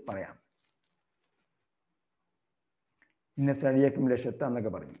കൺക്ലൂഷനിൽ പറയാം. ഇന്ന സഴിയക്കും ലക്ഷത്ത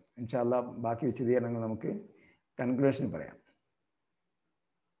എന്നൊക്കെ പറഞ്ഞു. ഇൻഷാ അല്ലാഹ് ബാക്കി വിശദീകരണങ്ങൾ നമുക്ക് കൺക്ലൂഷനിൽ പറയാം.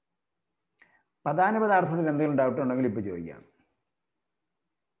 പ്രധാന പദാർത്ഥത്തിൽ എന്തെങ്കിലും ഡൗട്ട് ഉണ്ടെങ്കിൽ ഇപ്പോൾ ചോദിക്കാം.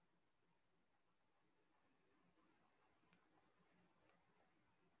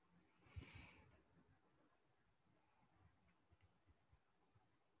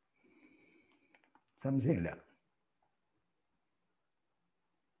 സംശയമില്ല.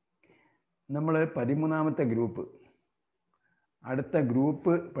 നമ്മൾ 13ാമത്തെ ഗ്രൂപ്പ്, അടുത്ത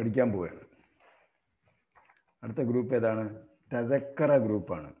ഗ്രൂപ്പ് പഠിക്കാൻ പോവുകയാണ്. അടുത്ത ഗ്രൂപ്പ് ഏതാണ്? തദക്കറ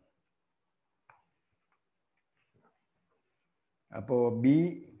ഗ്രൂപ്പാണ്. അപ്പോൾ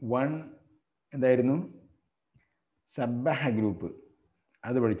B1 എന്തായിരുന്നു? സബ്ബഹ ഗ്രൂപ്പ്,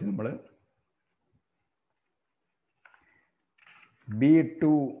 അത് പഠിച്ചു നമ്മൾ.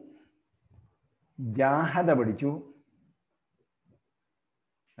 B2 ജാഹദ പഠിച്ചു.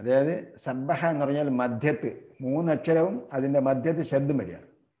 അതായത് സബ്ബഹ എന്ന് പറഞ്ഞാൽ മധ്യത്ത് 3 അക്ഷരവും അതിൻ്റെ മധ്യത്ത് ശബ്ദം വരിക,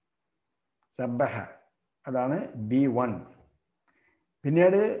 സബ്ബഹ, അതാണ് B1.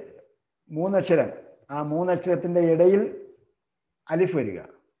 പിന്നീട് 3 അക്ഷരം, ആ 3 അക്ഷരത്തിൻ്റെ ഇടയിൽ അലിഫ് വരിക,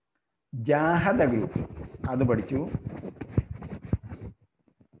 ജാഹദ ഗ്രൂപ്പ്, അത് പഠിച്ചു.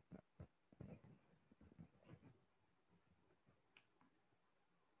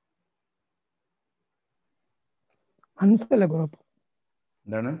 അൻസല ഗ്രൂപ്പ്.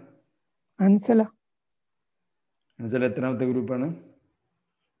 എന്താണ് അൻസല? അൻസല എത്രാമത്തെ ഗ്രൂപ്പാണ്?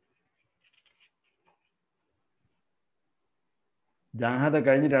 ജാഹദ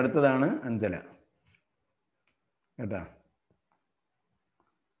കഴിഞ്ഞിട്ട് അടുത്തതാണ് അൻസല കേട്ടാ.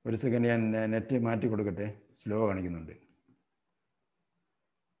 ഒരു സെക്കൻഡ്, ഞാൻ നെറ്റ് മാറ്റി കൊടുക്കട്ടെ, സ്ലോ കാണിക്കുന്നുണ്ട്.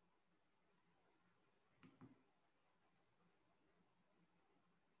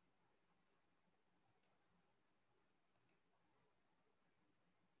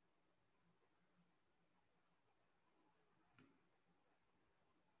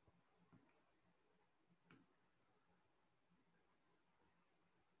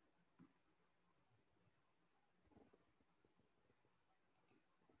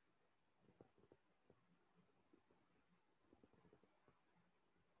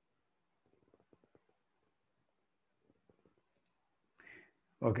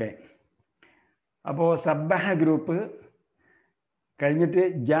 ഓക്കെ. അപ്പോൾ സബ്ബഹ ഗ്രൂപ്പ് കഴിഞ്ഞിട്ട്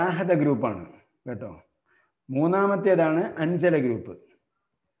ജാഹദ ഗ്രൂപ്പാണ് കേട്ടോ. 3ാമത്തേതാണ് അൻസല ഗ്രൂപ്പ്.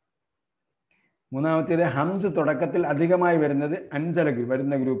 3ാമത്തേത് ഹംസ് തുടക്കത്തിൽ അധികമായി വരുന്നത് അൻസല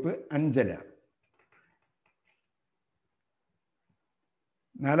വരുന്ന ഗ്രൂപ്പ് അൻസല.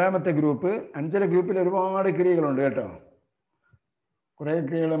 4ാമത്തെ ഗ്രൂപ്പ് അൻസല ഗ്രൂപ്പിൽ ഒരുപാട് ക്രിയകളുണ്ട് കേട്ടോ. കുറേ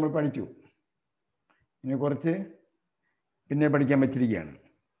ക്രിയകൾ നമ്മൾ പഠിച്ചു, ഇനി കുറച്ച് പിന്നെ പഠിക്കാൻ വെച്ചിരിക്കുകയാണ്.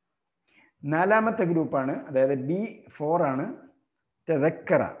 4ാമത്തെ ഗ്രൂപ്പാണ്, അതായത് B4 ആണ്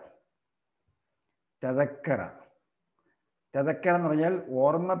തദക്കറ. തദക്കറ തദക്കറ എന്ന് പറഞ്ഞാൽ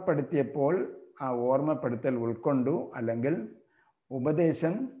ഓർമ്മപ്പെടുത്തിയപ്പോൾ ആ ഓർമ്മപ്പെടുത്തൽ ഉൾക്കൊണ്ടു, അല്ലെങ്കിൽ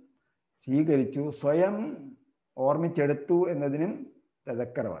ഉപദേശം സ്വീകരിച്ചു, സ്വയം ഓർമ്മിച്ചെടുത്തു എന്നതിനും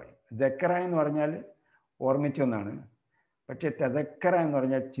തദക്കറ പറയും. ദക്കറ എന്ന് പറഞ്ഞാൽ ഓർമ്മിച്ചു എന്നാണ്, പക്ഷെ തദക്കറ എന്ന്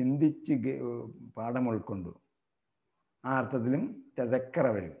പറഞ്ഞാൽ ചിന്തിച്ച് പാഠം ഉൾക്കൊണ്ടു, ആ അർത്ഥത്തിലും തദക്കറ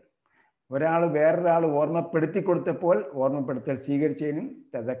വരും. ഒരാൾ വേറൊരാൾ ഓർമ്മപ്പെടുത്തി കൊടുത്തപ്പോൾ ഓർമ്മപ്പെടുത്തൽ സ്വീകരിച്ചതിനും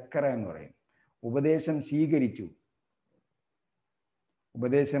തദക്കറ എന്ന് പറയും. ഉപദേശം സ്വീകരിച്ചു,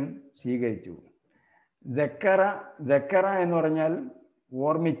 ഉപദേശം സ്വീകരിച്ചു. ദക്കറ, ദക്കറ എന്ന് പറഞ്ഞാൽ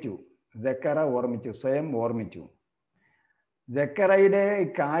ഓർമ്മിച്ചു, ദക്കറ ഓർമ്മിച്ചു, സ്വയം ഓർമ്മിച്ചു. ദക്കറയുടെ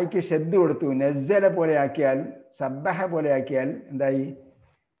കായ്ക്ക് ഷെദ് കൊടുത്തു, നസ്സല പോലെ ആക്കിയാൽ, സബ്ബഹ പോലെ ആക്കിയാൽ എന്തായി?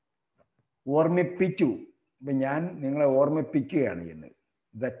 ഓർമ്മിപ്പിച്ചു. ഇപ്പം ഞാൻ നിങ്ങളെ ഓർമ്മിപ്പിക്കുകയാണ് എന്ന്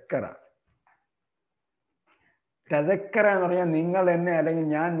ദക്കറ. തദക്കറ എന്ന് പറഞ്ഞാൽ നിങ്ങൾ എന്നെ, അല്ലെങ്കിൽ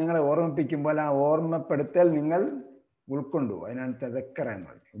ഞാൻ നിങ്ങളെ ഓർമ്മിപ്പിക്കുമ്പോൾ ആ ഓർമ്മപ്പെടുത്തൽ നിങ്ങൾ ഉൾക്കൊണ്ടു, അതിനാണ് തദക്കറ എന്ന്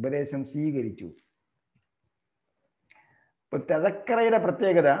പറയുന്നത്. ഉപദേശം സ്വീകരിച്ചു. ഇപ്പൊ തദക്കറയുടെ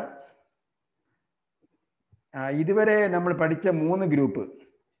പ്രത്യേകത, ഇതുവരെ നമ്മൾ പഠിച്ച 3 ഗ്രൂപ്പ്,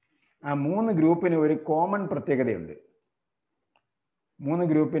 ആ 3 ഗ്രൂപ്പിന് ഒരു കോമൺ പ്രത്യേകതയുണ്ട്. 3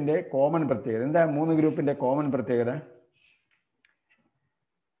 ഗ്രൂപ്പിന്റെ കോമൺ പ്രത്യേകത എന്താ? 3 ഗ്രൂപ്പിന്റെ കോമൺ പ്രത്യേകത,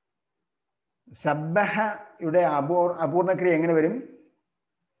 സബ്ബഹയുടെ അപൂർണക്രിയ എങ്ങനെ വരും?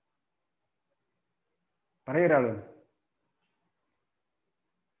 പറയൊരാള്.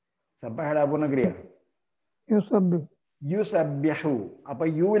 സബ്ബഹയുടെ അപൂർണക്രിയ യുസബ്യഹു. അപ്പൊ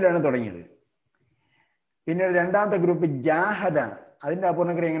യുവിലാണ് തുടങ്ങിയത്. പിന്നീട് 2ാമത്തെ ഗ്രൂപ്പ് ജാഹദ, അതിന്റെ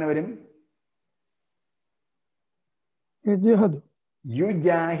അപൂർണക്രിയ എങ്ങനെ വരും? യജ്ഹദു.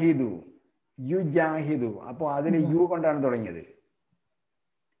 യുജാഹിദു, യുജാഹിദു. അപ്പോൾ അതിൽ യു കൊണ്ടാണ് തുടങ്ങിയത്.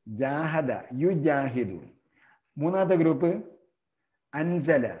 ജാഹദ, യുജാഹിദു. മൂന്നാമത്തെ ഗ്രൂപ്പ്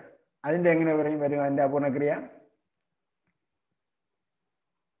അൻസല. അതിന്റെ എങ്ങനെ വരും അതിന്റെ അപൂർണക്രിയ?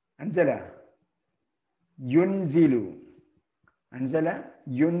 അൻസല യുൻസിലു, അൻസല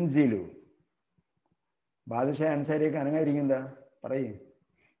യുൻസിലു. ബാദുഷാ അൻസാരിയൊക്കെ അനങ്ങാതിരിക്കുന്നതാ, പറയൂ.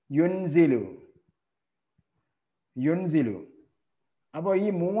 യുൻസിലു, യുൻസിലു. അപ്പോൾ ഈ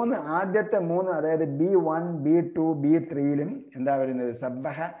ആദ്യത്തെ മൂന്ന്, അതായത് B1, B2, B3യിലും എന്താ വരുന്നത്?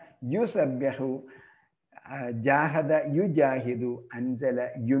 സബ്ബഹ യുസബ്ബഹു, ജാഹദ യുജാഹിദു, അൻസല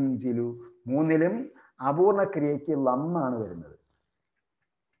യുൻസിലു. മൂന്നിലും അപൂർണക്രിയയ്ക്ക് ലമ്മാണ് വരുന്നത്.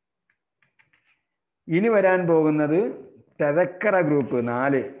 ഇനി വരാൻ പോകുന്നത് തദക്കറ ഗ്രൂപ്പ്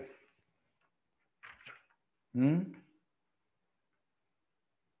 4.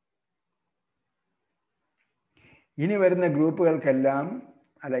 ഇനി വരുന്ന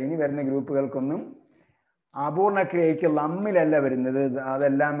ഗ്രൂപ്പുകൾക്കൊന്നും അപൂർണക്രിയയ്ക്ക് ലമ്മിലല്ല വരുന്നത്.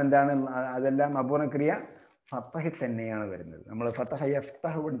 അതെല്ലാം എന്താണ്? അതെല്ലാം അപൂർണക്രിയ ഫത്തഹി തന്നെയാണ് വരുന്നത്. നമ്മൾ ഫത്തഹ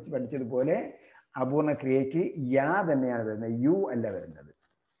യഫ്തഹ് പഠിച്ചതുപോലെ അപൂർണക്രിയയ്ക്ക് യാ തന്നെയാണ് വരുന്നത്, യു അല്ല വരുന്നത്.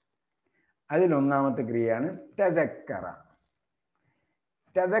 അതിലൊന്നാമത്തെ ക്രിയയാണ് തദക്കറ.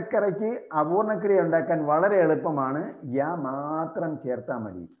 തദക്കറയ്ക്ക് അപൂർണക്രിയ ഉണ്ടാക്കാൻ വളരെ എളുപ്പമാണ്. യാ മാത്രം ചേർത്താൽ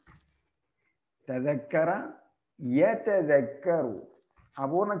മതി. തദക്കറ യതദക്കറു.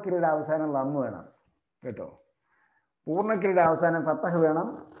 അപൂർണക്രിയയുടെ അവസാനം ലമ്മ് വേണം കേട്ടോ. പൂർണ്ണക്രിയയുടെ അവസാനം ഫത്തഹ് വേണം,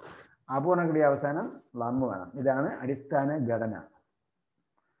 അപൂർണക്രിയ അവസാനം ലമ്മ് വേണം. ഇതാണ് അടിസ്ഥാന ഘടന.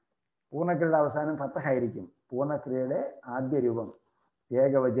 പൂർണ്ണക്രിയയുടെ അവസാനം ഫത്തഹ് ആയിരിക്കും. പൂർണ്ണക്രിയയുടെ ആദ്യ രൂപം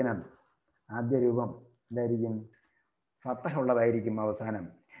ഏകവചനം, ആദ്യ രൂപം എന്തായിരിക്കും? ഫത്തഹ് ഉള്ളതായിരിക്കും അവസാനം.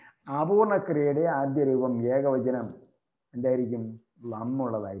 അപൂർണക്രിയയുടെ ആദ്യ രൂപം ഏകവചനം എന്തായിരിക്കും?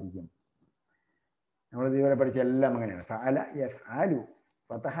 ലമ്മുള്ളതായിരിക്കും. നമ്മൾ ഇതുവരെ പഠിച്ച എല്ലാം അങ്ങനെയാണ്. ഫഅല യഫ്അലു,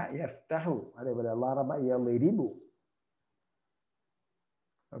 ഫതഹ യഫ്തഹു, അതേപോലെ ളറബ യളിബു.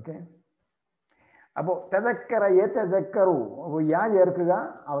 ഓക്കെ. അപ്പോൾ തദക്കറ യതദക്കറു, അപ്പോൾ യാ ചേർക്കുക,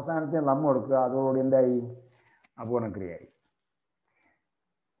 അവസാനത്തിന് ലമ്മ് കൊടുക്കുക. അതോടുകൂടി എന്തായി? അപൂർണക്രിയയായി.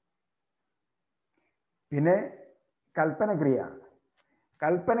 പിന്നെ കൽപ്പനക്രിയ.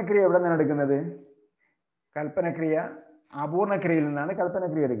 കൽപ്പനക്രിയ എവിടെ നിന്നാണ് എടുക്കുന്നത്? കൽപ്പനക്രിയ അപൂർണക്രിയയിൽ നിന്നാണ്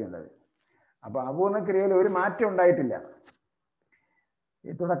കൽപ്പനക്രിയ എടുക്കേണ്ടത്. അപ്പോൾ അപൂർണക്രിയയിൽ ഒരു മാറ്റം ഉണ്ടായിട്ടില്ല.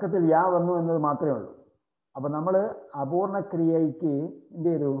 ഈ തുടക്കത്തിൽ യാ വന്നു എന്നത് മാത്രമേ ഉള്ളൂ. അപ്പോൾ നമ്മൾ അപൂർണക്രിയയ്ക്ക് എന്ത്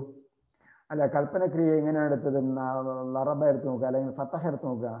ചെയ്തു? കൽപ്പനക്രിയ എങ്ങനെയാണ് എടുത്തത്? ലറബ എടുത്ത് നോക്കുക, അല്ലെങ്കിൽ ഫത്തഹ എടുത്ത്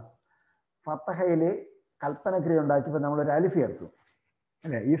നോക്കുക. ഫത്തഹയിൽ കൽപ്പനക്രിയ ഉണ്ടാക്കിയപ്പോൾ നമ്മളൊരു അലിഫ് ചേർത്തു,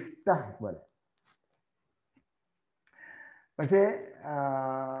 അല്ലേ? ഇഫ്തഹ് പോലെ. പക്ഷേ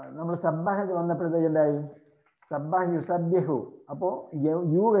നമ്മൾ സബ്ബഹ് വന്നപ്പോഴത്തേക്ക് എന്തായി? സബ്ബഹ് യുസബ്യഹു. അപ്പോൾ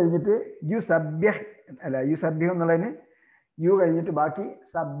യു കഴിഞ്ഞിട്ട് യുസബ്യഹ് യുസബ്യഹു എന്നുള്ളതിന് യു കഴിഞ്ഞിട്ട് ബാക്കി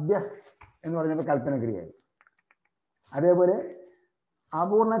സബ്യഹ് എന്ന് പറഞ്ഞപ്പോൾ കൽപ്പനക്രിയയായി. അതേപോലെ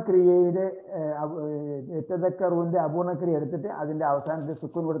അപൂർണക്രിയയുടെ തദക്കറുവിൻ്റെ അപൂർണക്രിയ എടുത്തിട്ട് അതിൻ്റെ അവസാനത്തെ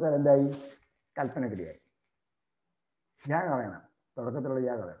സുക്കൂൻ കൊടുത്താൽ എന്തായി? കൽപ്പനക്രിയയായി. യാ കളയണം, തുടക്കത്തിലുള്ള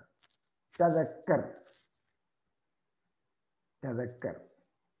യാ കളയണം. തദക്കർ, തദക്കർ.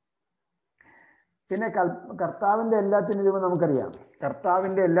 പിന്നെ കർത്താവിൻ്റെ എല്ലാത്തിനും രൂപം നമുക്കറിയാം.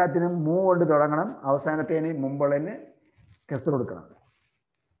 കർത്താവിൻ്റെ എല്ലാത്തിനും മൂ കൊണ്ട് തുടങ്ങണം, അവസാനത്തേന് മുമ്പുള്ളതിന് കെസ്ർ കൊടുക്കണം.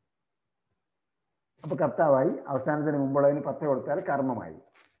 അപ്പോൾ കർത്താവായി, അവസാനത്തിന് മുമ്പുള്ളതിന് പത്ത് കൊടുത്താൽ കർമ്മമായി.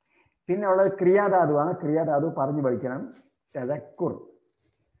 പിന്നെ ഉള്ളത് ക്രിയാധാതുവാണ്. ക്രിയാധാതു പറഞ്ഞു പഠിക്കണം. തദക്കുർ,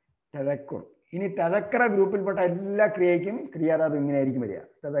 തദക്കുർ. ഇനി തദക്കറ ഗ്രൂപ്പിൽപ്പെട്ട എല്ലാ ക്രിയയ്ക്കും ക്രിയാധാതു ഇങ്ങനെ ആയിരിക്കും വരിക,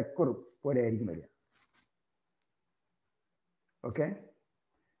 തദക്കുർ പോലെ ആയിരിക്കും വരിക. ഓക്കെ.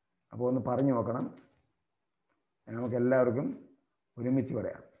 അപ്പോൾ ഒന്ന് പറഞ്ഞു നോക്കണം, നമുക്ക് എല്ലാവർക്കും ഒരുമിച്ച്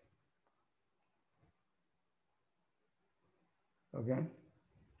പറയാം. ഓക്കെ.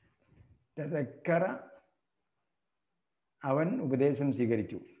 തദക്കറ, അവൻ ഉപദേശം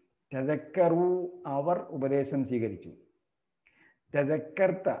സ്വീകരിച്ചു. തദക്കറു, അവർ ഉപദേശം സ്വീകരിച്ചു.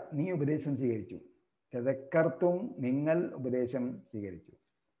 തദക്കർത്ത, നീ ഉപദേശം സ്വീകരിച്ചു. തദക്കർത്തും, നിങ്ങൾ ഉപദേശം സ്വീകരിച്ചു.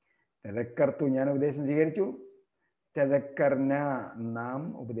 തദക്കർത്തു, ഞാൻ ഉപദേശം സ്വീകരിച്ചു. തദക്കർന, നാം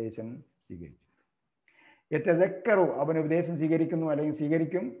ഉപദേശം സ്വീകരിച്ചു. യതദക്കറു, അവൻ ഉപദേശം സ്വീകരിക്കുന്നു അല്ലെങ്കിൽ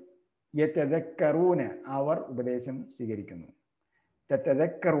സ്വീകരിക്കും. യതദക്കറൂന, അവർ ഉപദേശം സ്വീകരിക്കുന്നു.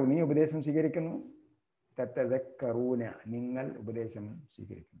 തതദക്കറു, നീ ഉപദേശം സ്വീകരിക്കുന്നു. തതദക്കറൂന, നിങ്ങൾ ഉപദേശം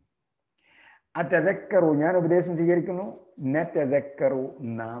സ്വീകരിക്കുന്നു. അതദക്കറു, ഞാൻ ഉപദേശം സ്വീകരിക്കുന്നു. നതദക്കറു,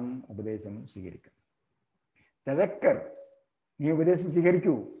 നാം ഉപദേശം സ്വീകരിക്കുന്നു. തദക്കർ, നീ ഉപദേശം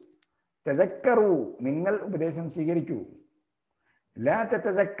സ്വീകരിക്കൂ. തദക്കറു, നിങ്ങൾ ഉപദേശം സ്വീകരിക്കൂ. ലാ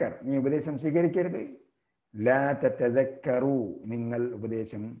തതദക്കർ, നീ ഉപദേശം സ്വീകരിക്കരുത്. ലാ തതദക്കറു, നിങ്ങൾ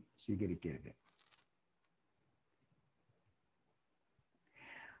ഉപദേശം സ്വീകരിക്കരുത്.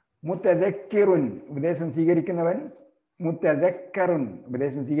 മുത്തദക്കിറുൻ ഉപദേശം സ്വീകരിക്കുന്നവൻ, മുത്തദക്കറുൻ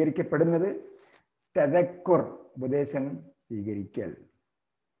ഉപദേശം സ്വീകരിക്കപ്പെടുന്നത്, തദക്കുർ ഉപദേശം സ്വീകരിക്കൽ.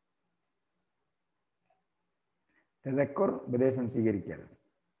 തദക്കുർ ഉപദേശം സ്വീകരിക്കൽ.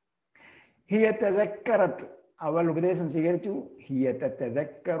 ഹിയ തദക്കറത്ത് അവൾ ഉപദേശം സ്വീകരിച്ചു. ഹിയ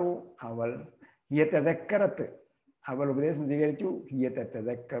തദക്കറു അവൾ, ഹിയ തദക്കറത്ത് അവൾ ഉപദേശം സ്വീകരിച്ചു. ഹിയ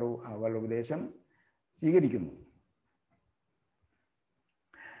തദക്കറു അവൾ ഉപദേശം സ്വീകരിക്കുന്നു.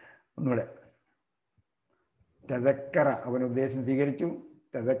 ഒന്നുകൂടെ. തദക്കറ അവൻ ഉപദേശം സ്വീകരിച്ചു.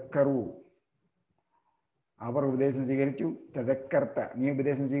 തദക്കറു അവർ ഉപദേശം സ്വീകരിച്ചു. തദക്കർത്ത നീ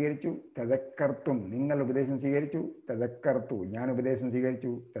ഉപദേശം സ്വീകരിച്ചു. തദക്കർത്തും നിങ്ങൾ ഉപദേശം സ്വീകരിച്ചു. തദക്കർത്തു ഞാൻ ഉപദേശം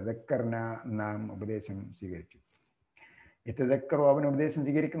സ്വീകരിച്ചു. തദക്കർന നാം ഉപദേശം സ്വീകരിച്ചു. യതദക്കറു അവൻ ഉപദേശം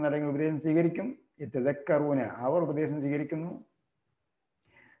സ്വീകരിക്കുന്നു, അല്ലെങ്കിൽ ഉപദേശം സ്വീകരിക്കും. യതദക്കറൂന അവർ ഉപദേശം സ്വീകരിക്കുന്നു.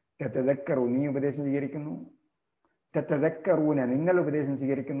 തതദക്കറു നീ ഉപദേശം സ്വീകരിക്കുന്നു. തതദക്കറൂന നിങ്ങൾ ഉപദേശം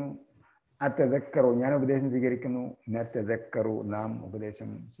സ്വീകരിക്കുന്നു. അതദക്കറു ഞാൻ ഉപദേശം സ്വീകരിക്കുന്നു. നതദക്കറു നാം ഉപദേശം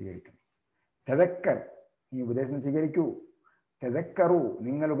സ്വീകരിക്കുന്നു. തദക്കർ നീ ഉപദേശം സ്വീകരിക്കൂ. തദക്കറു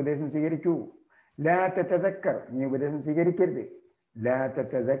നിങ്ങൾ ഉപദേശം സ്വീകരിക്കൂ. ലാ തതദക്കർ നീ ഉപദേശം സ്വീകരിക്കരുത്. ലാ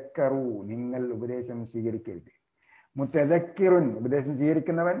തതദക്കറു നിങ്ങൾ ഉപദേശം സ്വീകരിക്കരുത്. മുത്തദക്കിറുൻ ഉപദേശം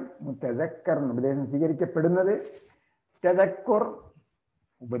സ്വീകരിക്കുന്നവൻ, മുത്തദക്കറുൻ ഉപദേശം സ്വീകരിക്കപ്പെടുന്നത്, തദക്കുർ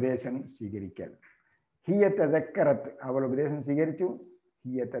ഉപദേശം സ്വീകരിക്കൽ. ഹിയ തദക്കറത്ത് അവൾ ഉപദേശം സ്വീകരിച്ചു.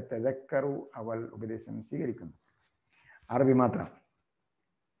 ഹിയ തദക്കറു അവൾ ഉപദേശം സ്വീകരിക്കുന്നു. അറബി മാത്രം.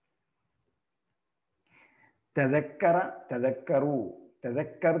 തദക്കറ തദക്കറു,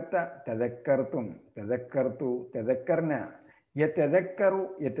 തദക്കർത്ത തദക്കർത്തും, തദക്കർത്തു തദക്കർന, യതദക്കറു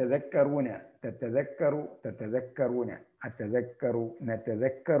യതദക്കറൂന, തതദക്കറു തതദക്കറൂന, അതദക്കറു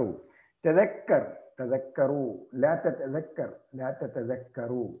നതദക്കറു, തദക്കർ തദക്കറു, ലാ തതദക്കർ ലാ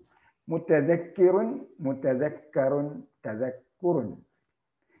തതദക്കറു, മുതദക്കിറുൻ മുതദക്കറുൻ തദക്കുറുൻ,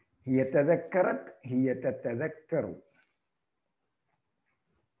 ഹിയ തദക്കറത് ഹിയ തതദക്കറു.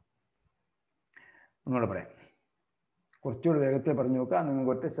 ഒന്നുകൂടെ പറയാം, കുറച്ചുകൂടി വേഗത്തിൽ പറഞ്ഞു നോക്കാം.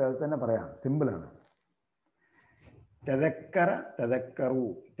 നിങ്ങൾക്ക് ഒറ്റ ശ്വാസം തന്നെ പറയാം, സിമ്പിളാണ്. തദക്കറ തദക്കറു,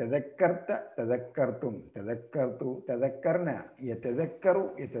 തദക്കർത്ത തദക്കർത്തും, തദക്കർത്തു തദക്കർന, യതദക്കറു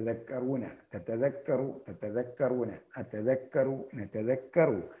യതദക്കറൂന, തതദക്കറു തതദക്കറൂന, അതദക്കറു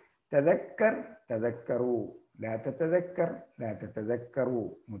നതദക്കറു, തദക്കർ തദക്കറു, ലാ തതദക്കർ ലാ തതദക്കറു,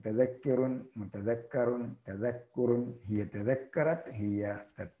 മുതദക്കിറുൻ മുതദക്കറുൻ തദക്കുറുൻ, ഹിയ തദക്കറത് ഹിയ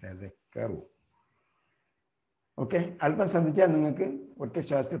തതദക്കറു. ഓക്കെ, അല്പം ശ്രദ്ധിച്ചാൽ നിങ്ങൾക്ക് ഒറ്റ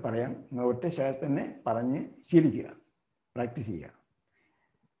ശ്വാസത്തിൽ പറയാം. നിങ്ങൾ ഒറ്റ ശ്വാസത്തിൽ തന്നെ പറഞ്ഞ് ശീലിക്കുക, പ്രാക്ടീസ് ചെയ്യുക.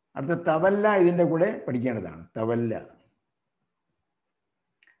 അടുത്ത തവല്ല ഇതിൻ്റെ കൂടെ പഠിക്കേണ്ടതാണ്. തവല്ല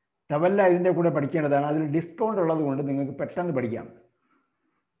തവല്ല ഇതിൻ്റെ കൂടെ പഠിക്കേണ്ടതാണ്. അതിൽ ഡിസ്കൗണ്ട് ഉള്ളത് കൊണ്ട് നിങ്ങൾക്ക് പെട്ടെന്ന് പഠിക്കാം.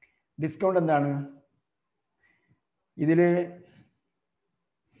 ഡിസ്കൗണ്ട് എന്താണ്? ഇതിൽ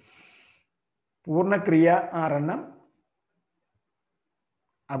പൂർണ്ണക്രിയ 6 എണ്ണം,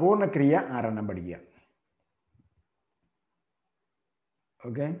 അപൂർണക്രിയ 6 എണ്ണം പഠിക്കുക.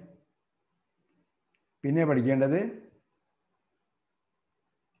 ഓക്കെ, പിന്നെ പഠിക്കേണ്ടത്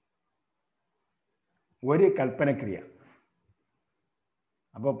ഒരു കൽപ്പനക്രിയ.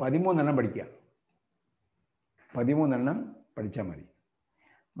 അപ്പോൾ 13 എണ്ണം പഠിക്കുക. 13 എണ്ണം പഠിച്ചാൽ മതി.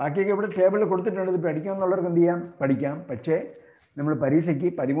 ബാക്കിയൊക്കെ ഇവിടെ ടേബിളിൽ കൊടുത്തിട്ടുണ്ട്. ഇത് പഠിക്കാമെന്നുള്ളവർക്ക് എന്ത് ചെയ്യാം, പഠിക്കാം. പക്ഷേ നമ്മൾ പരീക്ഷയ്ക്ക്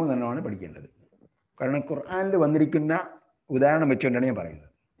 13 എണ്ണമാണ് പഠിക്കേണ്ടത്. കാരണം ഖുർആനിൽ വന്നിരിക്കുന്ന ഉദാഹരണം വെച്ചുകൊണ്ടാണ് ഞാൻ പറയുന്നത്.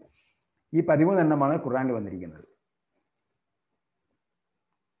 ഈ 13 എണ്ണമാണ് ഖുർആനിൽ വന്നിരിക്കുന്നത്.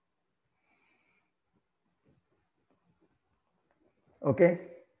 ഓക്കെ,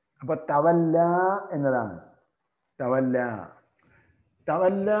 അപ്പൊ തവല്ല എന്നതാണ്. തവല്ല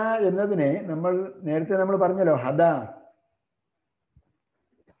തവല്ല എന്നതിനെ നമ്മൾ നേരത്തെ നമ്മൾ പറഞ്ഞല്ലോ,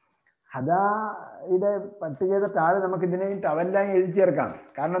 ഹദയുടെ പട്ടികയുടെ താഴെ നമുക്ക് ഇതിനെയും തവല്ല എഴുതി ചേർക്കാം.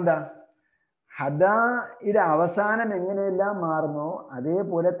 കാരണം എന്താ, ഹദയുടെ അവസാനം എങ്ങനെയെല്ലാം മാറുന്നോ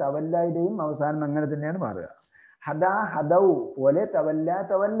അതേപോലെ തവല്ലയുടെയും അവസാനം അങ്ങനെ തന്നെയാണ് മാറുക. ഹദൗ പോലെ തവല്ല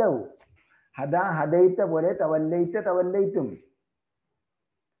തവല്ലൗ, ഹദൈത്ത പോലെ തവല്ലൈത്ത തവല്ലൈത്തും,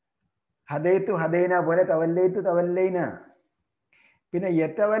 ഹദൈത്തു ഹദൈന പോലെ തവല്ലൈത്തു തവല്ലൈന. പിന്നെ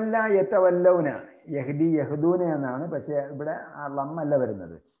യതവല്ല യതവല്ലൗന, യഹ്ദി യഹ്ദൂന എന്നാണ്. പക്ഷെ ഇവിടെ ആ ലമ്മല്ല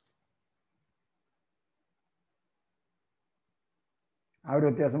വരുന്നത്. ആ ഒരു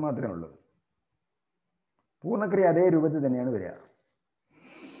വ്യത്യാസം മാത്രമേ ഉള്ളൂ. പൂർണ്ണക്രിയ അതേ രൂപത്തിൽ തന്നെയാണ് വരിക.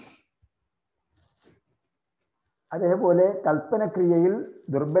 അതേപോലെ കൽപ്പനക്രിയയിൽ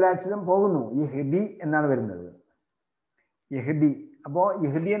ദുർബലാക്ഷരം പോകുന്നു. യഹ്ദി എന്നാണ് വരുന്നത്, യഹ്ദി. അപ്പോൾ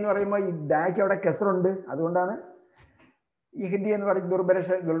യഹ്ദി എന്ന് പറയുമ്പോൾ ഈ ദായ്ക്ക് അവിടെ കെസറുണ്ട്. അതുകൊണ്ടാണ് യഹ്ദി എന്ന് പറയും.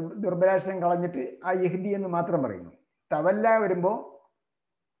 ദുർബലാക്ഷരം കളഞ്ഞിട്ട് ആ യഹ്ദി എന്ന് മാത്രം പറയുന്നു. തവല്ല വരുമ്പോൾ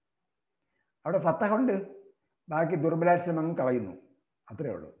അവിടെ ഫത്തഹുണ്ട്, ബാക്കി ദുർബലാക്ഷരം അങ്ങ് കളയുന്നു.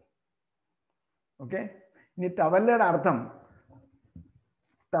 അത്രയേ ഉള്ളൂ. ഓക്കെ. ഇനി തവല്ലയുടെ അർത്ഥം,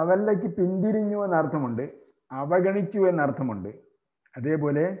 തവല്ലയ്ക്ക് പിന്തിരിഞ്ഞു എന്നർത്ഥമുണ്ട്, അവഗണിച്ചു എന്നർത്ഥമുണ്ട്,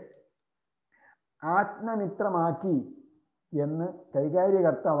 അതേപോലെ ആത്മമിത്രമാക്കി എന്ന്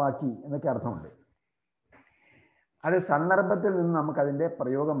കൈകാര്യകർത്താവാക്കി എന്നൊക്കെ അർത്ഥമുണ്ട്. അത് സന്ദർഭത്തിൽ നിന്ന് നമുക്കതിൻ്റെ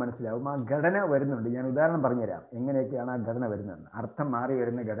പ്രയോഗം മനസ്സിലാവും. ആ ഘടന വരുന്നുണ്ട്. ഞാൻ ഉദാഹരണം പറഞ്ഞുതരാം എങ്ങനെയൊക്കെയാണ് ആ ഘടന വരുന്നതെന്ന്. അർത്ഥം മാറി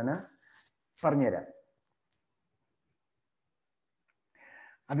വരുന്ന ഘടന പറഞ്ഞുതരാം.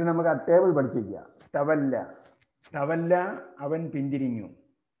 അത് നമുക്ക് ആ ടേബിൾ പഠിച്ചിരിക്കുക. തവല്ല, തവല്ല അവൻ പിന്തിരിഞ്ഞു.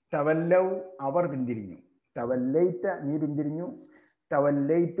 തവല്ലൗ അവർ പിന്തിരിഞ്ഞു. തവല്ലൈത്ത നീ പിന്തിരിഞ്ഞു.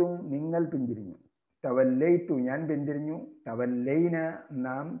 തവല്ലൈത്തും നിങ്ങൾ പിന്തിരിഞ്ഞു. തവല്ലൈത്തു ഞാൻ പിന്തിരിഞ്ഞു. തവല്ലൈന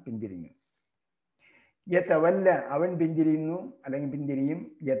നാം പിന്തിരിഞ്ഞു. യതവല്ല അവൻ പിന്തിരിയുന്നു അല്ലെങ്കിൽ പിന്തിരിയും.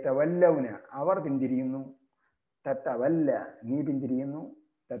 യതവല്ലൗന അവർ പിന്തിരിയുന്നു. തതവല്ല നീ പിന്തിരിയുന്നു.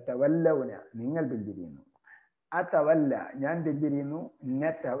 തതവല്ലൗന നിങ്ങൾ പിന്തിരിയുന്നു. അതവല്ല ഞാൻ പിന്തിരിയുന്നു.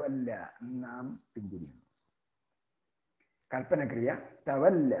 നതവല്ല നാം പിന്തിരിയുന്നു. കൽപ്പനക്രിയ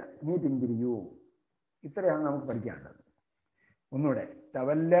തവല്ല നീ പിന്തിരിയൂ. ഇത്രയാണ് നമുക്ക് പഠിക്കാനുള്ളത്. ഒന്നുകൂടെ.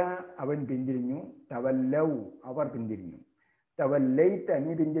 തവല്ല അവൻ പിന്തിരിഞ്ഞു. തവല്ലൗ അവർ പിന്തിരിഞ്ഞു. തവല്ലൈത്ത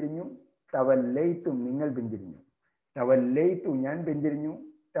നീ പിന്തിരിഞ്ഞു. തവല്ലൈത്തും നിങ്ങൾ പിന്തിരിഞ്ഞു. തവല്ലൈത്തു ഞാൻ പിന്തിരിഞ്ഞു.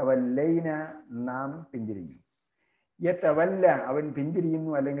 തവല്ലൈന നാം പിന്തിരിഞ്ഞു. യതവല്ല അവൻ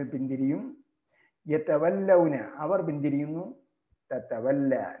പിന്തിരിയുന്നു അല്ലെങ്കിൽ പിന്തിരിയും. യതവല്ലൗന അവർ പിന്തിരിയുന്നു.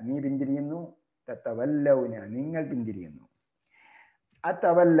 തതവല്ല നീ പിന്തിരിയുന്നു. തതവല്ലൗന നിങ്ങൾ പിന്തിരിയുന്നു.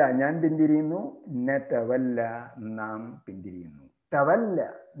 അതവല്ല ഞാൻ പിന്തിരിയുന്നു. നതവല്ല നാം പിന്തിരിയുന്നു. തവല്ല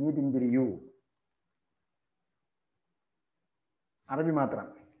നീ പിന്തിരിയൂ. അറബി മാത്രം.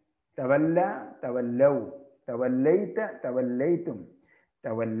 തവല്ല തവല്ലൗ. തവല്ലൈത തവല്ലൈത്തും.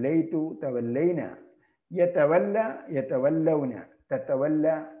 തവല്ലൈതു തവല്ലൈന. യതവല്ല യതവല്ലൗന. തതവല്ല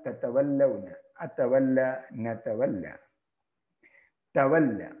തതവല്ലൗന. അതവല്ല നതവല്ല.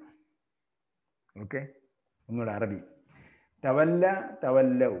 തവല്ല. ഓക്കെ. ഒന്നുകൂടെ അറബി. തവല്ല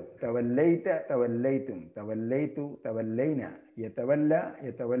തവല്ലൗ. തവല്ലൈത തവല്ലൈത്തും. തവല്ലൈതു തവല്ലൈന. യതവല്ല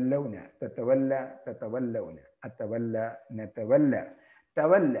യതവല്ലൗന. തതവല്ല തതവല്ലൗന. അതവല്ല നതവല്ല.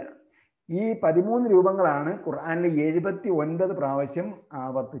 തവല്ല. ഈ 13 രൂപങ്ങളാണ് ഖുർആനിൽ 79 പ്രാവശ്യം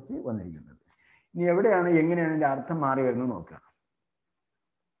ആവർത്തിച്ച് വന്നിരിക്കുന്നത്. ഇനി എവിടെയാണ് എങ്ങനെയാണ് ഇതിന്റെ അർത്ഥം മാറി വരുന്നത് നോക്കുക.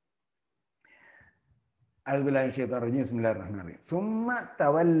 സുമ്മ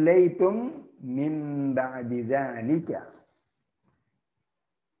തവല്ലൈതും മിൻ ബഅദി ദാലിക.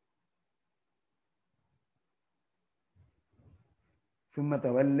 സുമ്മ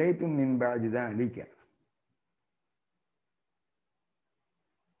തവല്ലൈതും മിൻ ബഅദി ദാലിക.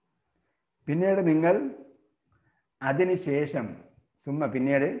 പിന്നീട് നിങ്ങൾ അതിനുശേഷം, സുമ്മ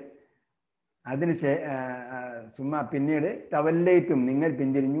പിന്നീട്, സുമ്മ പിന്നീട് തവല്ലൈത്തും നിങ്ങൾ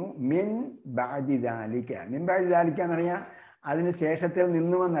പിന്തിരിഞ്ഞു. മിൻ ബഅദി ദാലിക. മിൻ ബഅദി ദാലിക എന്ന് പറഞ്ഞാൽ അതിന് ശേഷത്തിൽ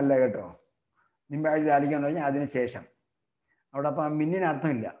നിന്നുമെന്നല്ല കേട്ടോ. മിൻ ബഅദി ദാലിക എന്ന് പറഞ്ഞാൽ അതിന് ശേഷം. അവിടെ അപ്പം മിന്നിന്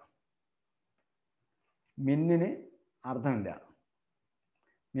അർത്ഥമില്ല. മിന്നിന് അർത്ഥമില്ല.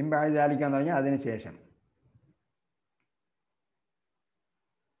 മിൻ ബഅദി ദാലിക എന്ന് പറഞ്ഞാൽ അതിന് ശേഷം.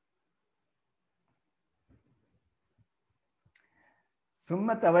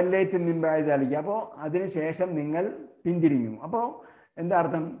 സുമ്മ തവല്ലൈത്തും മിൻ ബഅദി ദാലിക. അപ്പോൾ അതിനുശേഷം നിങ്ങൾ പിന്തിരിഞ്ഞു. അപ്പോൾ എന്താ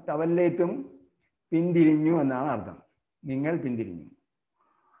അർത്ഥം? തവല്ലൈത്തും പിന്തിരിഞ്ഞു എന്നാണ് അർത്ഥം. നിങ്ങൾ പിന്തിരിഞ്ഞു.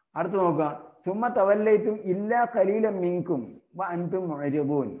 അടുത്ത് നോക്കുക. സുമ്മ തവല്ലൈത്തും ഇല്ലാ ഖലീലൻ മിൻകും വ അൻതും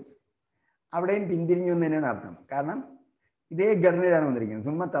മുഅ്രിദൂൻ. അവിടെയും പിന്തിരിഞ്ഞു എന്ന് തന്നെയാണ് അർത്ഥം. കാരണം ഇതേ ഘടനയിലാണ് വന്നിരിക്കുന്നത്.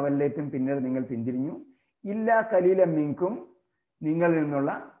 സുമ്മ തവല്ലൈത്തും പിന്നീട് നിങ്ങൾ പിന്തിരിഞ്ഞു. ഇല്ലാ ഖലീലൻ മിൻകും നിങ്ങളിൽ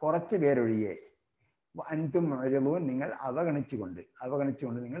നിന്നുള്ള കുറച്ച് പേരൊഴികെ. അൻതും മുഅ്രിദൂൻ നിങ്ങൾ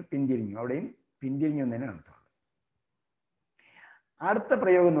അവഗണിച്ചുകൊണ്ട് നിങ്ങൾ പിന്തിരിഞ്ഞു. അവിടെയും പിന്തിരിഞ്ഞു എന്ന് തന്നെയാണ് അർത്ഥം. അടുത്ത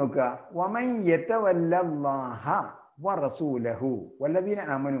പ്രയോഗം നോക്കുക. വമൻ യതവല്ലല്ലാഹ വറസൂലഹു വല്ലദീന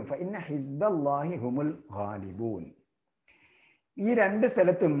ആമനു ഫഇന്ന ഹിസ്ബല്ലാഹി ഹുമുൽ ഗാലിബൂൻ. ഈ രണ്ട്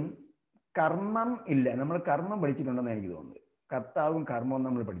സ്ഥലത്തും കർമ്മം ഇല്ല. നമ്മൾ കർമ്മം പഠിച്ചിട്ടുണ്ടെന്ന് എനിക്ക് തോന്നുന്നത്. കർത്താവും കർമ്മവും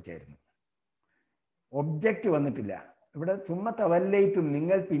നമ്മൾ പഠിച്ചായിരുന്നു. ഒബ്ജക്റ്റ് വന്നിട്ടില്ല. ഇവിടെ സുമ്മ തവല്ലൈത്തും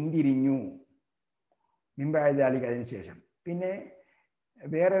നിങ്ങൾ പിന്തിരിഞ്ഞു. മിൻ ബഅദി ദാലിക അതിന് ശേഷം. പിന്നെ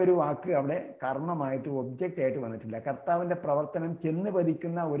വേറെ ഒരു വാക്ക് അവിടെ കർമ്മമായിട്ട് ഒബ്ജക്റ്റ് ആയിട്ട് വന്നിട്ടില്ല. കർത്താവിന്റെ പ്രവർത്തനം ചെന്ന്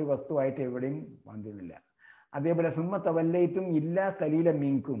പതിക്കുന്ന ഒരു വസ്തുവായിട്ട് എവിടെയും വന്നിരുന്നില്ല. അതേപോലെ സുമ്മ തവല്ലൈത്തും ഇല്ലാ ഖലീലൻ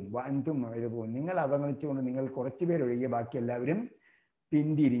മിൻകും വ അൻതും മുഅ്രിദൂൻ. നിങ്ങൾ അവഗണിച്ചുകൊണ്ട് നിങ്ങൾ കുറച്ചു പേരൊഴികെ ബാക്കി എല്ലാവരും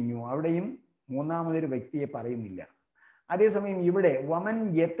പിന്തിരിഞ്ഞു. അവിടെയും മൂന്നാമതൊരു വ്യക്തിയെ പറയുന്നില്ല. അതേസമയം ഇവിടെ വമൻ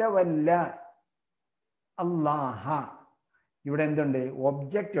യതവല്ല അല്ലാഹ, ഇവിടെ എന്തുണ്ട്?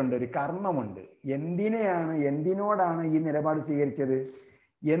 ഒബ്ജക്റ്റ് ഉണ്ട്, ഒരു കർമ്മമുണ്ട്. എന്തിനോടാണ് ഈ നിലപാട് സ്വീകരിച്ചത്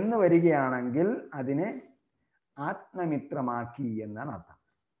എന്ന് വരികയാണെങ്കിൽ അതിനെ ആത്മമിത്രമാക്കി എന്നാണ് അർത്ഥം.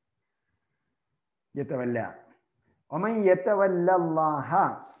 യതവല്ല. ഒമൻ യതവല്ലല്ലാഹ,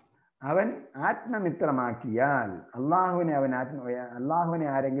 അവൻ ആത്മമിത്രമാക്കിയാൽ, അള്ളാഹുവിനെ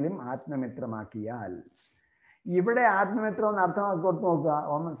ആരെങ്കിലും ആത്മമിത്രമാക്കിയാൽ. ഇവിടെ ആത്മമിത്രം എന്ന് അർത്ഥമാക്കി കൊടുത്ത് നോക്കുക.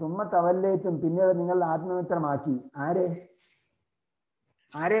 സുമ്മ തവല്ലേറ്റും, പിന്നീട് നിങ്ങൾ ആത്മമിത്രമാക്കി.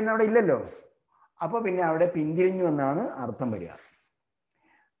 ആരെയെന്ന് അവിടെ ഇല്ലല്ലോ. അപ്പൊ പിന്നെ അവിടെ പിന്തിരിഞ്ഞു എന്നാണ് അർത്ഥം വരിക.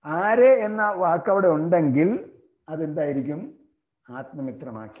 ആരെ എന്ന വാക്ക് അവിടെ ഉണ്ടെങ്കിൽ അതെന്തായിരിക്കും?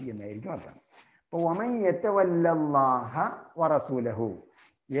 ആത്മമിത്രമാക്കി എന്നായിരിക്കും അർത്ഥം. അപ്പൊ വമൻ യതവല്ലല്ലാഹ വറസൂലഹു,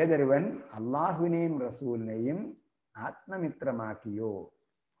 ഏതൊരുവൻ അള്ളാഹുവിനെയും റസൂലിനെയും ആത്മമിത്രമാക്കിയോ,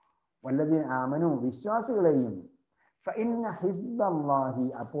 വല്ലദീന ആമനു, വിശ്വാസികളെയും, ഫഇന്ന ഹിസ്ബല്ലാഹി,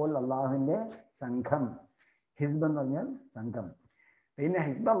 അപ്പോൾ അള്ളാഹുവിന്റെ സംഘം, ഹിസ്ബ് എന്ന് പറഞ്ഞാൽ സംഘം, ഫഇന്ന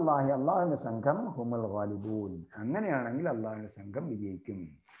ഹിസ്ബല്ലാഹി, അള്ളാഹുവിന്റെ സംഘം, ഹുമുൽ ഗാലിബൂൻ, അങ്ങനെയാണെങ്കിൽ അള്ളാഹുവിന്റെ സംഘം വിജയിക്കും.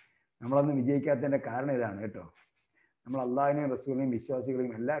 നമ്മളൊന്നും വിജയിക്കാത്തതിന്റെ കാരണം ഇതാണ് കേട്ടോ. നമ്മൾ അള്ളാഹുവിനെയും റസൂലിനെയും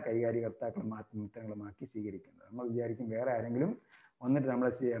വിശ്വാസികളെയും എല്ലാ കൈകാര്യകർത്താക്കളും ആത്മമിത്രങ്ങളുമാക്കി സ്വീകരിക്കുന്നത്. നമ്മൾ വിചാരിക്കും വേറെ ആരെങ്കിലും വന്നിട്ട്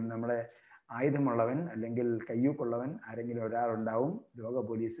നമ്മളെ ആയുധമുള്ളവൻ അല്ലെങ്കിൽ കയ്യൂക്കുള്ളവൻ ആരെങ്കിലും ഒരാളുണ്ടാവും, ലോക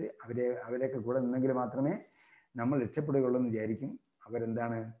പോലീസ്, അവരെയൊക്കെ കൂടെ നിന്നെങ്കിൽ മാത്രമേ നമ്മൾ രക്ഷപ്പെടുകയുള്ളൂ എന്ന് വിചാരിക്കും.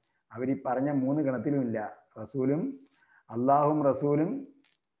 അവരെന്താണ്? അവരീ പറഞ്ഞ 3 ഗണത്തിലുമില്ല. റസൂലും, അള്ളാഹും റസൂലും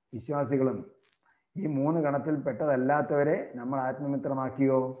വിശ്വാസികളും, ഈ 3 ഗണത്തിൽ പെട്ടതല്ലാത്തവരെ നമ്മൾ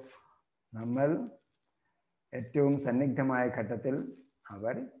ആത്മമിത്രമാക്കിയോ, നമ്മൾ ഏറ്റവും സന്നിഗ്ധമായ ഘട്ടത്തിൽ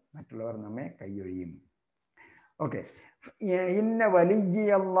മറ്റുള്ളവർ നമ്മെ കൈയൊഴിയും. ഓക്കെ. ഇന്ന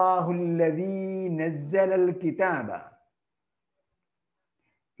വലിയ്യല്ലാഹുല്ലദീ നസ്സലൽ കിതാബ,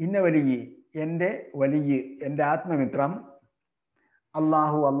 ഇന്ന വലിയ, എൻ്റെ വലിയ, എൻ്റെ ആത്മമിത്രം,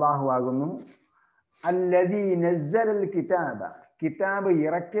 അള്ളാഹു ആകുന്നു. അല്ലദീ നസ്സലൽ കിതാബ, കിതാബ്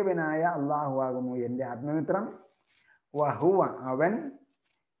ഇറക്കിയവനായ അള്ളാഹു ആകുന്നു എൻ്റെ ആത്മമിത്രം. വഹുവ, അവൻ,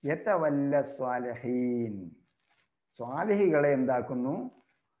 യതവല്ല സ്വാലിഹീൻ, സ്വാലിഹികളെ എന്താക്കുന്നു?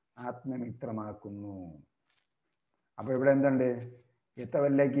 ആത്മമിത്രമാക്കുന്നു. അപ്പൊ ഇവിടെ എന്തുണ്ട്?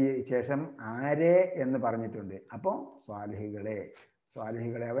 യതവല്ലയ്ക്ക് ശേഷം ആരെ എന്ന് പറഞ്ഞിട്ടുണ്ട്. അപ്പോൾ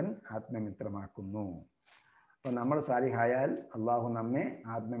സ്വാലിഹികളെ അവൻ ആത്മമിത്രമാക്കുന്നു. അപ്പൊ നമ്മൾ സാലിഹായാൽ അള്ളാഹു നമ്മെ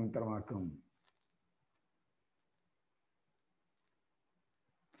ആത്മമിത്രമാക്കും.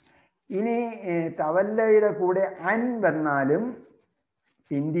 ഇനി തവല്ലയുടെ കൂടെ അൻ വന്നാലും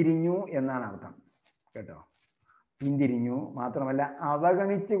പിന്തിരിഞ്ഞു എന്നാണ് അർത്ഥം കേട്ടോ. പിന്തിരിഞ്ഞു മാത്രമല്ല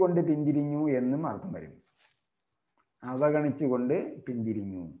അവഗണിച്ചുകൊണ്ട് പിന്തിരിഞ്ഞു എന്നും അർത്ഥം വരും. അവഗണിച്ചുകൊണ്ട്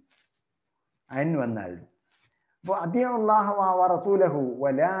പിന്തിരിഞ്ഞു അൻ വന്നാൽ. അപ്പോൾ അത്തിയുല്ലാഹ വ റസൂലഹു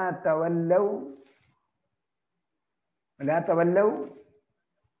വലാ തവല്ലൗ,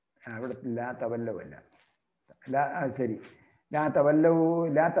 അവിടെ ലാ തവല്ലൗ അല്ല, ശരി, ലാ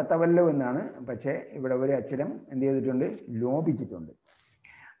തതവല്ലൗ എന്നാണ്. പക്ഷേ ഇവിടെ ഒരു അക്ഷരം എന്ത് ചെയ്തിട്ടുണ്ട്? ലോപിച്ചിട്ടുണ്ട്.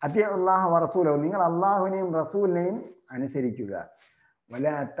 അത്തിയുല്ലാഹ വ റസൂലഹു, നിങ്ങൾ അള്ളാഹുവിനെയും റസൂലിനെയും അനുസരിക്കുക.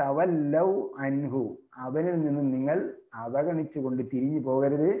 വലാ തവല്ലൗ അൻഹു, അവനിൽ നിന്നും നിങ്ങൾ അവഗണിച്ചുകൊണ്ട് തിരിഞ്ഞു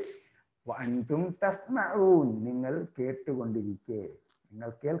പോകരുത്. വഅൻതും തസ്മഊൻ, നിങ്ങൾ കേട്ടുകൊണ്ടിരിക്കെ, നിങ്ങൾ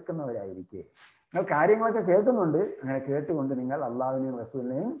കേൾക്കുന്നവരായിരിക്കെ. നിങ്ങൾ കാര്യങ്ങളൊക്കെ കേൾക്കുന്നുണ്ട്, അങ്ങനെ കേട്ടുകൊണ്ട് നിങ്ങൾ അള്ളാഹുവിനെയും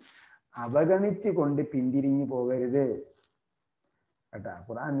റസൂലിനെയും അവഗണിച്ചുകൊണ്ട് പിന്തിരിഞ്ഞു പോകരുത് കേട്ടാ.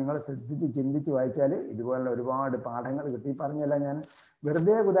 ഖുർആൻ നിങ്ങൾ ശ്രദ്ധിച്ച് ചിന്തിച്ച് വായിച്ചാൽ ഇതുപോലുള്ള ഒരുപാട് പാഠങ്ങൾ കിട്ടി. പറഞ്ഞല്ല, ഞാൻ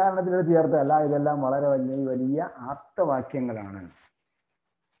വെറുതെ ഉദാഹരണത്തിന് ചേർത്തല്ല, ഇതെല്ലാം വളരെ വലിയ ആപ്തവാക്യങ്ങളാണ്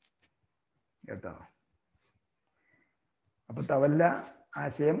കേട്ടോ. അപ്പൊ തവല്ല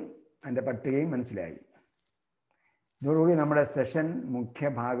ആശയം, അതിൻ്റെ പട്ടികയും മനസ്സിലായി. ഇതോടുകൂടി നമ്മുടെ സെഷൻ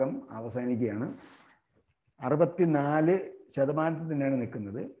മുഖ്യഭാഗം അവസാനിക്കുകയാണ്. 64% തന്നെയാണ്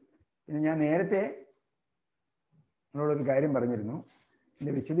നിൽക്കുന്നത്. പിന്നെ ഞാൻ നേരത്തെ നിങ്ങളോടൊരു കാര്യം പറഞ്ഞിരുന്നു,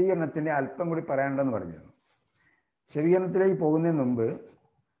 ഇതിൻ്റെ വിശദീകരണത്തിൻ്റെ അല്പം കൂടി പറയാനുണ്ടെന്ന് പറഞ്ഞിരുന്നു. വിശദീകരണത്തിലേക്ക് പോകുന്നതിന് മുമ്പ്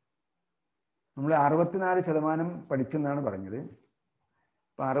നമ്മൾ 64% പഠിച്ചെന്നാണ് പറഞ്ഞത്.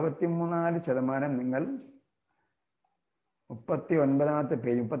 അപ്പോൾ 63% നിങ്ങൾ 39ാമത്തെ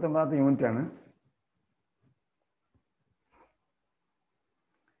പേജ്, 39ാമത്തെ യൂണിറ്റാണ്.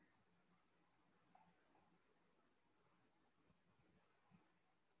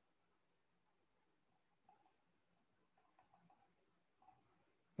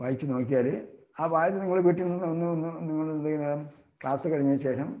 വായിച്ചു നോക്കിയാൽ ആ വായിച്ച് നിങ്ങൾ വീട്ടിൽ നിന്ന് നിങ്ങൾ എന്ത് ചെയ്യുന്ന, ക്ലാസ് കഴിഞ്ഞ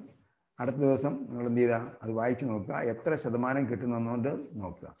ശേഷം അടുത്ത ദിവസം നിങ്ങൾ എന്ത് ചെയ്താൽ അത് വായിച്ചു നോക്കുക, എത്ര ശതമാനം കിട്ടുന്നുണ്ട്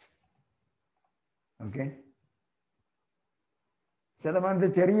നോക്കുക. ഓക്കെ. ശതമാനത്തിൽ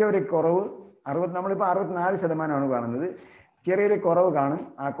ചെറിയൊരു കുറവ്, നമ്മളിപ്പോൾ 64% കാണുന്നത്. ചെറിയൊരു കുറവ് കാണും.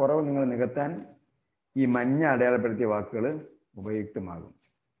 ആ കുറവ് നിങ്ങൾ നികത്താൻ ഈ മഞ്ഞ അടയാളപ്പെടുത്തിയ വാക്കുകൾ ഉപയുക്തമാകും.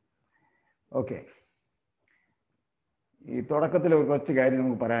 ഓക്കെ. ഈ തുടക്കത്തിൽ കുറച്ച് കാര്യം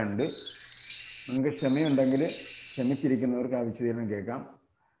നമുക്ക് പറയാനുണ്ട്. നിങ്ങൾക്ക് ക്ഷമയുണ്ടെങ്കിൽ ക്ഷമിച്ചിരിക്കുന്നവർക്ക് ആ വിശദീകരണം കേൾക്കാം.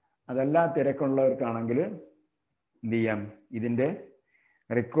 അതല്ല തിരക്കുള്ളവർക്കാണെങ്കിൽ എന്ത് ചെയ്യാം, ഇതിൻ്റെ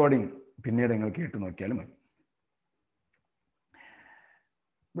റെക്കോർഡിങ് പിന്നീട് നിങ്ങൾ കേട്ടു നോക്കിയാലും മതി.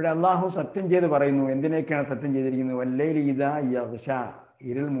 ഇവിടെ അള്ളാഹു സത്യം ചെയ്ത് പറയുന്നു. എന്തിനേക്കാണ് സത്യം ചെയ്തിരിക്കുന്നത്? വല്ലൈലി ഇദാ യഗ്ഷ,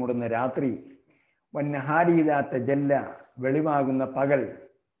 ഇരുൾ മൂടുന്ന രാത്രി, വന്നഹാരി ഇദാ തജല്ല, വെളിവാകുന്ന പകൽ.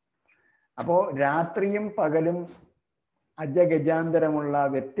 അപ്പോൾ രാത്രിയും പകലും അജഗജാന്തരമുള്ള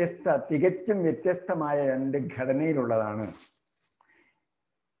തികച്ചും വ്യത്യസ്തമായ രണ്ട് ഘടനയിലുള്ളതാണ്.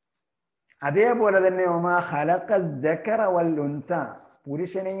 അതേപോലെ തന്നെ ഒമാ ഖലഖൽ ദക്കറ വൽ ഉൻസ,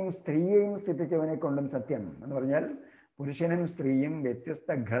 പുരുഷനെയും സ്ത്രീയെയും സൃഷ്ടിച്ചവനെ കൊണ്ടും സത്യം എന്ന് പറഞ്ഞാൽ പുരുഷനും സ്ത്രീയും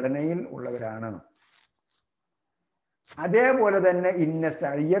വ്യത്യസ്ത ഘടനയിൽ ഉള്ളവരാണ്. അതേപോലെ തന്നെ ഇന്ന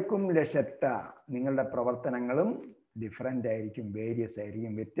സഅയക്കും ലശത്ത, നിങ്ങളുടെ പ്രവർത്തനങ്ങളും ഡിഫറൻ്റ് ആയിരിക്കും, വേരിയസ്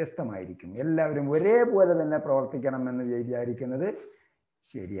ആയിരിക്കും, വ്യത്യസ്തമായിരിക്കും. എല്ലാവരും ഒരേപോലെ തന്നെ പ്രവർത്തിക്കണം എന്ന് വിചാരിക്കുന്നത്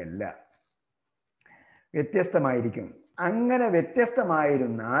ശരിയല്ല, വ്യത്യസ്തമായിരിക്കും. അങ്ങനെ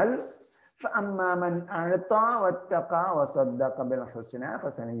വ്യത്യസ്തമായിരുന്നാൽ ഫഅമ്മാമൻ അഅത വത്തഖ വസദ്ദഖ ബിൽ ഹുസ്ന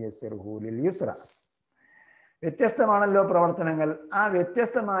ഫസനയസ്സിറുഹു ലിൽ യുസ്ര. വ്യത്യസ്തമാണല്ലോ പ്രവർത്തനങ്ങൾ. ആ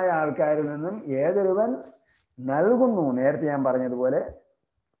വ്യത്യസ്തമായ ആൾക്കാരിൽ നിന്നും ഏതൊരുവൻ നൽകുന്നു, നേരത്തെ ഞാൻ പറഞ്ഞതുപോലെ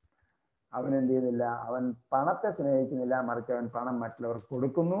അവൻ എന്ത് ചെയ്യുന്നില്ല, അവൻ പണത്തെ സ്നേഹിക്കുന്നില്ല, മറിച്ച് അവൻ പണം മറ്റുള്ളവർക്ക്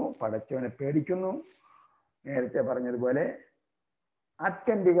കൊടുക്കുന്നു, പടച്ചവനെ പേടിക്കുന്നു. നേരത്തെ പറഞ്ഞതുപോലെ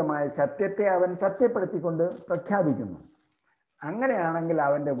ആത്യന്തികമായ സത്യത്തെ അവൻ സത്യപ്പെടുത്തിക്കൊണ്ട് പ്രഖ്യാപിക്കുന്നു. അങ്ങനെയാണെങ്കിൽ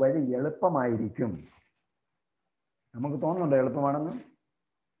അവൻ്റെ വഴി എളുപ്പമായിരിക്കും. നമുക്ക് തോന്നുന്നുണ്ടോ എളുപ്പമാണെന്ന്?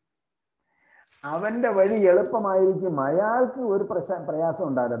 അവൻ്റെ വഴി എളുപ്പമായിരിക്കും. അയാൾക്ക് ഒരു പ്രയാസം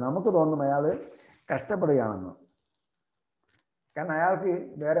ഉണ്ടാവില്ല. നമുക്ക് തോന്നും അയാൾ കഷ്ടപ്പെടുകയാണെന്ന്. കാരണം അയാൾക്ക്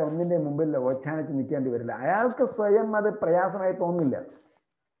വേറെ ഒന്നിൻ്റെ മുമ്പിൽ ഓച്ഛാനിച്ച് നിൽക്കേണ്ടി വരില്ല. അയാൾക്ക് സ്വയം അത് പ്രയാസമായി തോന്നില്ല.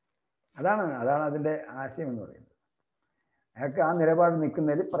 അതാണ് അതിൻ്റെ ആശയം എന്ന് പറയുന്നത്. അയാൾക്ക് ആ നിലപാട്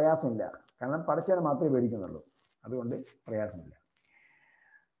നിൽക്കുന്നതിൽ പ്രയാസമില്ല. കാരണം പടച്ചവനെ മാത്രമേ പേടിക്കുന്നുള്ളൂ. അതുകൊണ്ട് പ്രയാസമില്ല.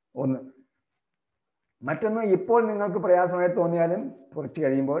 ഒന്ന്. മറ്റൊന്ന്, ഇപ്പോൾ നിങ്ങൾക്ക് പ്രയാസമായി തോന്നിയാലും കുറച്ച്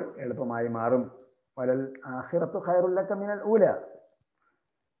കഴിയുമ്പോൾ എളുപ്പമായി മാറും. വലൽ ആഖിറത്തു ഖൈറുൽ ലക മിനൽ ഊല,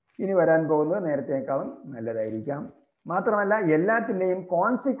 ഇനി വരാൻ പോകുന്നത് നേരത്തേക്കാളും നല്ലതായിരിക്കാം. മാത്രമല്ല എല്ലാത്തിൻ്റെയും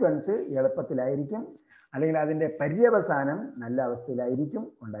കോൺസിക്വൻസ് എളുപ്പത്തിലായിരിക്കും, അല്ലെങ്കിൽ അതിൻ്റെ പര്യവസാനം നല്ല അവസ്ഥയിലായിരിക്കും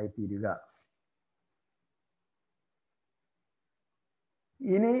ഉണ്ടായിത്തീരുക.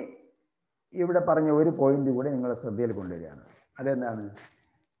 ഇനി ഇവിടെ പറഞ്ഞ ഒരു പോയിന്റ് കൂടി നിങ്ങളുടെ ശ്രദ്ധയിൽ കൊണ്ടുവരികയാണ്. അതെന്താണ്?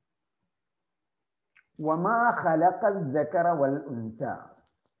 വമാ ഖലഖൽ ദക്കറ വൽ ഉൻസ.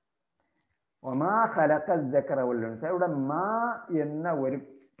 വമാ ഖലഖൽ ദക്കറ വൽ ഉൻസ, ഇവിടെ മാ എന്ന ഒരു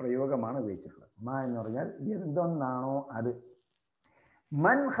പ്രയോഗമാണ് ഉപയോഗിച്ചിട്ടുള്ളത്. മാ എന്ന് പറഞ്ഞാൽ എന്തൊന്നാണോ അത്.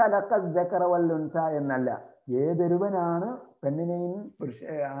 മൻ ഖലഖൽ ദക്കറ വൽ ഉൻസ എന്നല്ല. ഏതൊരുവനാണ് പെണ്ണിനെയും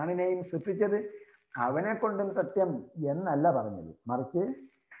ആണിനെയും സൃഷ്ടിച്ചത് അവനെ കൊണ്ടും സത്യം എന്നല്ല പറഞ്ഞത്. മറിച്ച്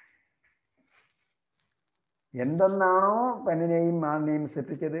എന്തൊന്നാണോ പെണ്ണിനെയും ആണിനെയും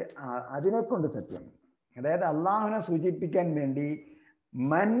സൃഷ്ടിച്ചത് അതിനെക്കൊണ്ട് സത്യം. അതായത് അള്ളാഹുവിനെ സൂചിപ്പിക്കാൻ വേണ്ടി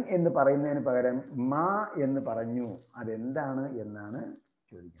മൻ എന്ന് പറയുന്നതിന് പകരം മാ എന്ന് പറഞ്ഞു. അതെന്താണ് എന്നാണ്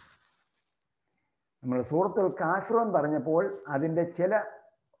ചോദിക്കുന്നത്. നമ്മൾ സൂറത്തുൽ കാഫിറൂൻ പറഞ്ഞപ്പോൾ അതിൻ്റെ ചില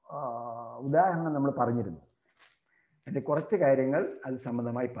ഉദാഹരണം നമ്മൾ പറഞ്ഞിരുന്നു. അതിൻ്റെ കുറച്ച് കാര്യങ്ങൾ അത്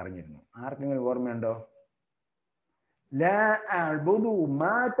സംബന്ധമായി പറഞ്ഞിരുന്നു. ആർക്കെങ്കിലും ഓർമ്മയുണ്ടോ? ലാ അഅ്ബുദു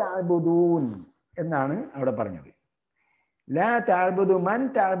മാ തഅ്ബുദൂൻ എന്നാണ് അവിടെ പറഞ്ഞത്. ലാ തഅ്ബുദു മൻ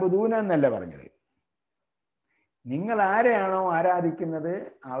തഅ്ബുദൂന എന്നല്ല പറഞ്ഞത്. നിങ്ങൾ ആരെയാണോ ആരാധിക്കുന്നത്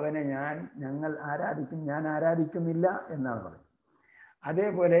അവനെ ഞങ്ങൾ ആരാധിക്കും, ഞാൻ ആരാധിക്കുന്നില്ല എന്നാണ് പറഞ്ഞത്.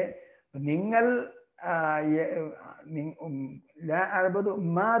 അതേപോലെ നിങ്ങൾ ലാ അഅ്ബുദു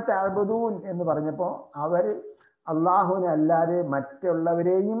മാ തഅ്ബുദൂൻ എന്ന് പറഞ്ഞപ്പോൾ അവർ അള്ളാഹുവിനെ അല്ലാതെ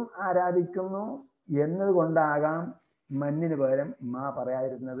മറ്റുള്ളവരെയും ആരാധിക്കുന്നു എന്നതുകൊണ്ടാകാം മന്നിന് പകരം മാ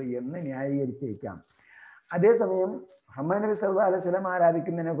പറയാതിരുന്നത് എന്ന് ന്യായീകരിച്ചേക്കാം. അതേസമയം മുഹമ്മദ് നബി സല്ലല്ലാഹു അലൈഹി വസല്ലം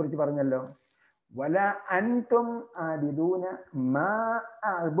ആരാധിക്കുന്നതിനെ കുറിച്ച് പറഞ്ഞല്ലോ, വല അൻതും ആബിദൂന മാ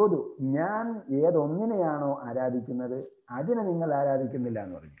അഅ്ബുദു, ഞാൻ ഏതൊന്നിനെയാണോ ആരാധിക്കുന്നത് അതിനെ നിങ്ങൾ ആരാധിക്കുന്നില്ല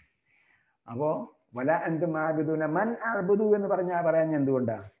എന്ന് പറഞ്ഞു. അപ്പോൾ വല അൻതും ആബിദൂന മൻ അഅ്ബുദു എന്ന് പറയാൻ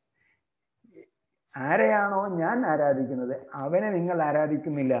എന്തുകൊണ്ടാണ്? ആരെയാണോ ഞാൻ ആരാധിക്കുന്നത് അവനെ നിങ്ങൾ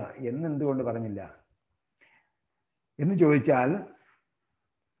ആരാധിക്കുന്നില്ല എന്നെന്തുകൊണ്ട് പറഞ്ഞില്ല എന്ന് ചോദിച്ചാൽ,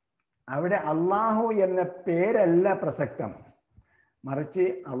 അവിടെ അള്ളാഹു എന്ന പേരല്ല പ്രസക്തം, മറിച്ച്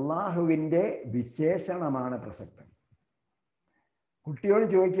അള്ളാഹുവിൻ്റെ വിശേഷണമാണ് പ്രസക്തം. കുട്ടിയോട്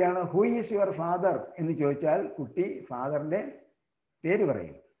ചോദിക്കുകയാണ് ഹു ഈസ് യുവർ ഫാദർ എന്ന് ചോദിച്ചാൽ കുട്ടി ഫാദറിൻ്റെ പേര്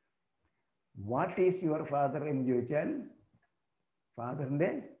പറയും. വാട്ട് ഈസ് യുവർ ഫാദർ എന്ന് ചോദിച്ചാൽ ഫാദറിൻ്റെ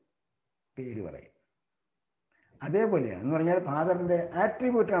പേര് പറയും. അതേപോലെയാണ് എന്ന് പറഞ്ഞാൽ ഫാദറിൻ്റെ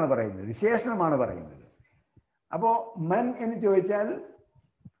ആട്രിബ്യൂട്ടാണ് പറയുന്നത്, വിശേഷണമാണ് പറയുന്നത്. അപ്പോൾ മൻ എന്ന് ചോദിച്ചാൽ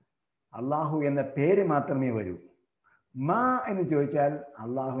അള്ളാഹു എന്ന പേര് മാത്രമേ വരൂ. മാ എന്ന് ചോദിച്ചാൽ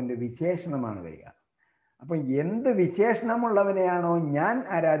അള്ളാഹുവിൻ്റെ വിശേഷണമാണ് വരിക. അപ്പം എന്ത് വിശേഷണമുള്ളവനെയാണോ ഞാൻ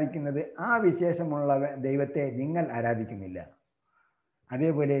ആരാധിക്കുന്നത് ആ വിശേഷമുള്ള ദൈവത്തെ നിങ്ങൾ ആരാധിക്കുന്നില്ല.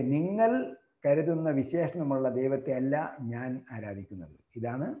 അതേപോലെ നിങ്ങൾ കരുതുന്ന വിശേഷണമുള്ള ദൈവത്തെ അല്ല ഞാൻ ആരാധിക്കുന്നത്.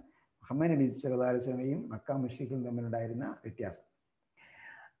 ഇതാണ് മുഹമ്മദ് നബി സല്ലല്ലാഹു അലൈഹി വസല്ലമയും മക്ക മുശ്രിക്കും തമ്മിലുണ്ടായിരുന്ന വ്യത്യാസം.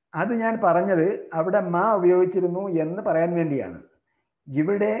 അത് ഞാൻ പറഞ്ഞത് അവിടെ മാ ഉപയോഗിച്ചിരുന്നു എന്ന് പറയാൻ വേണ്ടിയാണ്.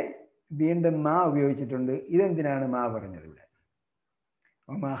 ഇവിടെ വീണ്ടും മാ ഉപയോഗിച്ചിട്ടുണ്ട്. ഇതെന്തിനാണ് മാ പറഞ്ഞത് ഇവിടെ?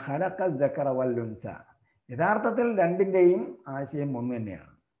 യഥാർത്ഥത്തിൽ രണ്ടിൻ്റെയും ആശയം ഒന്ന്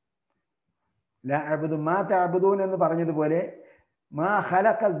തന്നെയാണ്. മാ തഅബുദൂൻ എന്ന് പറഞ്ഞതുപോലെ മാ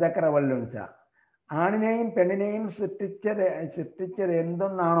ഖലഖ ദക്കറ വൽഉൻസ, ആണിനെയും പെണ്ണിനെയും സൃഷ്ടിച്ചത്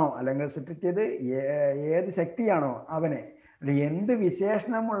എന്തൊന്നാണോ, അല്ലെങ്കിൽ സൃഷ്ടിച്ചത് ഏത് ശക്തിയാണോ അവനെ, എന്ത്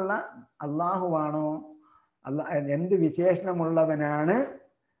വിശേഷണമുള്ള അള്ളാഹുവാണോ, എന്ത് വിശേഷണമുള്ളവനാണ്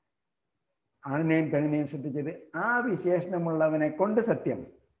ആണിനെയും പെണ്ണിനെയും സൃഷ്ടിച്ചത്, ആ വിശേഷണമുള്ളവനെ കൊണ്ട് സത്യം,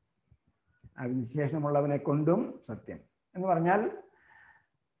 ആ വിശേഷണമുള്ളവനെ കൊണ്ടും സത്യം എന്ന് പറഞ്ഞാൽ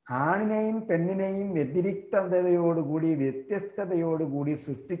ആണിനെയും പെണ്ണിനെയും വ്യതിരിക്തതയോടുകൂടി വ്യത്യസ്തതയോടുകൂടി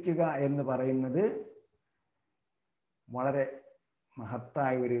സൃഷ്ടിക്കുക എന്ന് പറയുന്നത് വളരെ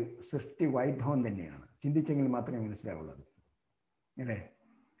മഹത്തായ ഒരു സൃഷ്ടി വൈഭവം തന്നെയാണ്. ചിന്തിച്ചെങ്കിൽ മാത്രമേ മനസ്സിലാവുള്ളത് അല്ലേ?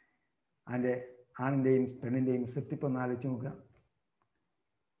 അതിൻ്റെ ആണിൻ്റെയും പെണ്ണിൻ്റെയും സൃഷ്ടിപ്പൊന്ന് ആലോചിച്ച് നോക്കുക.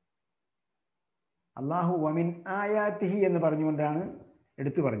 അള്ളാഹു വമിൻ ആയാത്തിഹി എന്ന് പറഞ്ഞുകൊണ്ടാണ്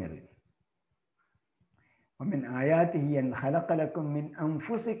എടുത്തു പറഞ്ഞത്. വമിൻ ആയാത്തിഹി അൻ ഖലഖ ലക്കും മിൻ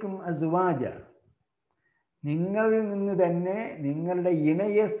അൻഫുസിക്കും അസ്വാജ, നിങ്ങളിൽ നിന്ന് തന്നെ നിങ്ങളുടെ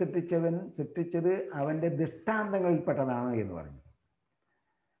ഇണയെ സൃഷ്ടിച്ചത് അവൻ്റെ ദൃഷ്ടാന്തങ്ങളിൽപ്പെട്ടതാണ് എന്ന് പറഞ്ഞു.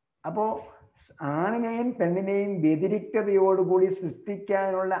 അപ്പോൾ ആണിനെയും പെണ്ണിനെയും വ്യതിരിക്തതയോടുകൂടി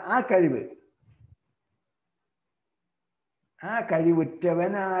സൃഷ്ടിക്കാനുള്ള ആ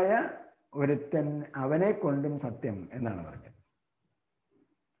കഴിവുറ്റവനായ ഒരുത്തൻ അവനെ കൊണ്ടും സത്യം എന്നാണ് പറഞ്ഞത്.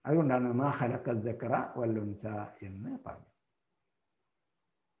 അതുകൊണ്ടാണ് മാ ഖലഖ ദക്കറ വൽഉൻസ എന്ന് പറഞ്ഞത്.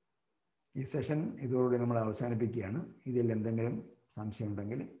 ഈ സെഷൻ ഇതോടുകൂടി നമ്മൾ അവസാനിപ്പിക്കുകയാണ്. ഇതിൽ എന്തെങ്കിലും സംശയം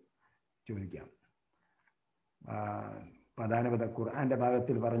ഉണ്ടെങ്കിൽ ചോദിക്കാം. പ്രധാനപ്പെട്ട ഖുർആന്റെ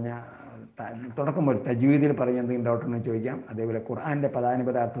ഭാഗത്തിൽ പറഞ്ഞ തുടക്കം ഒരു തജ്വീദിൽ പറഞ്ഞ എന്തെങ്കിലും ഡൗട്ടുണ്ടെങ്കിൽ ചോദിക്കാം. അതേപോലെ ഖുർആന്റെ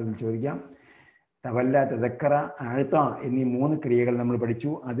പ്രധാനപദാർത്ഥത്തിൽ ചോദിക്കാം. തവല്ല, തദക്കറ, അഴ്ത്ത എന്നീ 3 ക്രിയകൾ നമ്മൾ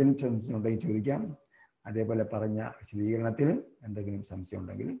പഠിച്ചു. അതിന് ഉണ്ടെങ്കിൽ ചോദിക്കാം. അതേപോലെ പറഞ്ഞ വിശദീകരണത്തിൽ എന്തെങ്കിലും സംശയം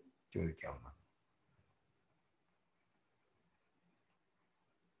ഉണ്ടെങ്കിൽ ചോദിക്കാവുന്നതാണ്.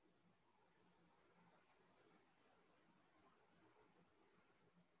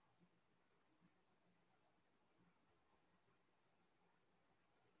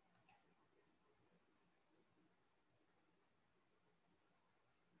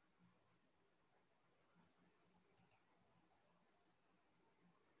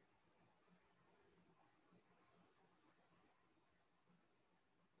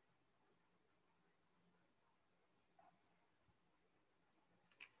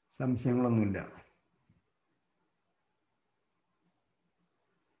 സംശയങ്ങളൊന്നുമില്ല.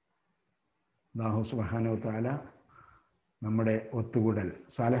 അല്ലാഹു സുബ്ഹാനഹു വ തആല നമ്മുടെ ഒത്തുകൂടൽ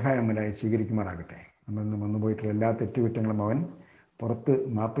സാലിഹായ അമലായി സ്വീകരിക്കുമാറാകട്ടെ. നമ്മളിൽ നിന്ന് വന്നുപോയിട്ടുള്ള എല്ലാ തെറ്റുകുറ്റങ്ങളും അവൻ പുറത്ത്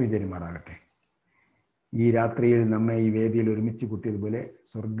മാപ്പ് തരുമാറാകട്ടെ. ഈ രാത്രിയിൽ നമ്മെ ഈ വേദിയിൽ ഒരുമിച്ച് കൂട്ടിയതുപോലെ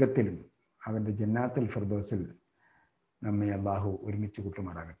സ്വർഗത്തിലും അവൻ്റെ ജന്നാത്തുൽ ഫിർദൗസിൽ നമ്മെ അല്ലാഹു ഒരുമിച്ച്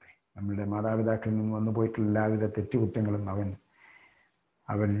കൂട്ടുമാറാകട്ടെ. നമ്മളുടെ മാതാപിതാക്കളിൽ നിന്ന് വന്നുപോയിട്ടുള്ള എല്ലാവിധ തെറ്റുകുറ്റങ്ങളും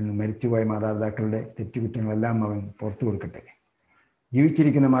അവരിൽ നിന്ന് മരിച്ചുപോയ മാതാപിതാക്കളുടെ തെറ്റുകുറ്റങ്ങളെല്ലാം അവൻ പുറത്തു കൊടുക്കട്ടെ.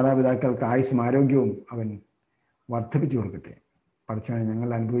 ജീവിച്ചിരിക്കുന്ന മാതാപിതാക്കൾക്ക് ആയുസ്സും ആരോഗ്യവും അവൻ വർദ്ധിപ്പിച്ചു കൊടുക്കട്ടെ. പഠിച്ചവനെ ഞങ്ങൾ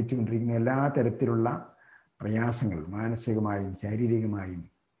അനുഭവിച്ചു കൊണ്ടിരിക്കുന്ന എല്ലാ തരത്തിലുള്ള പ്രയാസങ്ങൾ, മാനസികമായും ശാരീരികമായും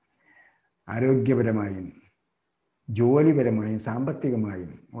ആരോഗ്യപരമായും ജോലിപരമായും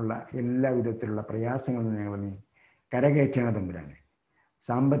സാമ്പത്തികമായും ഉള്ള എല്ലാ വിധത്തിലുള്ള പ്രയാസങ്ങളിൽ നിന്ന് ഞങ്ങൾ നീ കരകയറ്റണ തമ്പുരാനെ.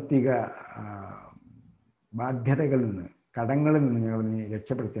 സാമ്പത്തിക ബാധ്യതകളിൽ നിന്ന്, കടങ്ങളിൽ നിന്ന് ഞങ്ങൾ നീ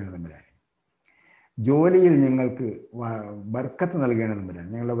രക്ഷപ്പെടുത്തേണ്ട തമ്പുരാനെ. ജോലിയിൽ ഞങ്ങൾക്ക് ബർക്കത്ത് നൽകേണ്ട തമ്പുരാനെ.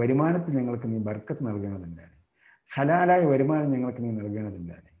 ഞങ്ങളുടെ വരുമാനത്തിൽ ഞങ്ങൾക്ക് നീ ബർക്കത്ത് നൽകേണ്ട തമ്പുരാനെ. ഹലാലായ വരുമാനം ഞങ്ങൾക്ക് നീ നൽകേണ്ട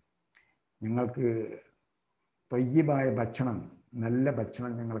തമ്പുരാനെ. ഞങ്ങൾക്ക് ത്വയ്യിബായ ഭക്ഷണം, നല്ല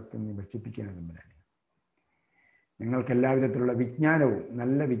ഭക്ഷണം ഞങ്ങൾക്ക് നീ ഭക്ഷിപ്പിക്കേണ്ട തമ്പുരാനെ. ഞങ്ങൾക്ക് എല്ലാവിധത്തിലുള്ള വിജ്ഞാനവും,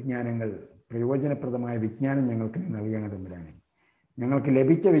 നല്ല വിജ്ഞാനങ്ങൾ, പ്രയോജനപ്രദമായ വിജ്ഞാനം ഞങ്ങൾക്ക് നീ നൽകേണ്ട തമ്പുരാനെ. ഞങ്ങൾക്ക്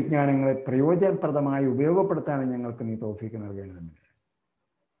ലഭിച്ച വിജ്ഞാനങ്ങളെ പ്രയോജനപ്രദമായി ഉപയോഗപ്പെടുത്താനും ഞങ്ങൾക്ക് നീ തൗഫീക്ക് നൽകേണ്ട തമ്പുരാനെ.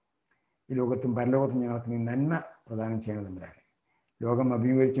 ഈ ലോകത്തും പരലോകത്തും ഞങ്ങൾക്ക് നീ നന്മ പ്രദാനം ചെയ്യണം തമ്പുരാനെ. ലോകം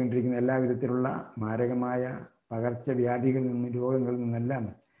അഭിമുഖീകരിച്ചുകൊണ്ടിരിക്കുന്ന എല്ലാവിധത്തിലുള്ള മാരകമായ പകർച്ചവ്യാധികളിൽ നിന്നും രോഗങ്ങളിൽ നിന്നെല്ലാം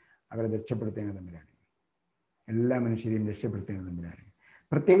അവരെ രക്ഷപ്പെടുത്തേണ്ട തമ്പുരാനെ. എല്ലാ മനുഷ്യരെയും രക്ഷപ്പെടുത്തേണ്ട തമ്പുരാനെ.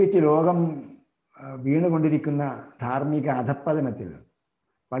 പ്രത്യേകിച്ച് ലോകം വീണുകൊണ്ടിരിക്കുന്ന ധാർമ്മിക അധപ്പതനത്തിൽ,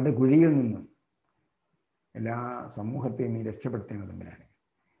 പടുകുഴിയിൽ നിന്നും എല്ലാ സമൂഹത്തെയും നീ രക്ഷപ്പെടുത്തേണ്ട തമ്പുരാനെ.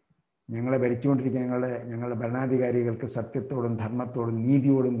 ഞങ്ങളെ ഭരിച്ചുകൊണ്ടിരിക്കുന്ന ഞങ്ങളുടെ ഭരണാധികാരികൾക്ക് സത്യത്തോടും ധർമ്മത്തോടും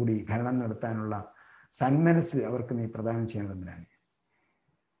നീതിയോടും കൂടി ഭരണം നടത്താനുള്ള സന്മനസ് അവർക്ക് നീ പ്രദാനം ചെയ്യണം തമ്പുരാനെ.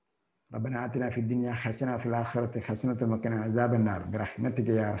 ربنا آتنا في الدنيا حسنة وفي الآخرة حسنة وقنا عذاب النار برحمتك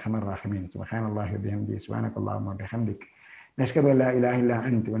يا أرحم الراحمين. سبحان الله وبحمده سبحانك اللهم وبحمدك نشهد أن لا إله إلا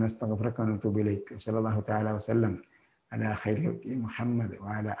أنت ونستغفرك ونتوب إليك. وصلى الله تعالى وسلم على خير محمد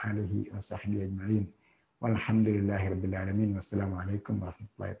وعلى آله وصحبه أجمعين والحمد لله رب العالمين. والسلام عليكم ورحمة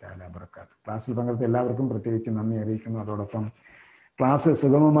الله تعالى وبركاته. ക്ലാസ്സിൽ പങ്കെടുത്ത എല്ലാവർക്കും പ്രത്യേകിച്ച് നന്ദി അറിയിക്കുന്നു. അതോടൊപ്പം ക്ലാസ്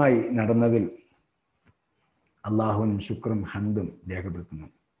സുഗമമായി നടന്നതിൽ അള്ളാഹുവിനും ശുക്രും ഹംദും രേഖപ്പെടുത്തുന്നു.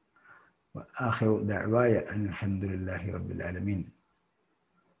 وآخر دعواي أن الحمد لله رب العالمين.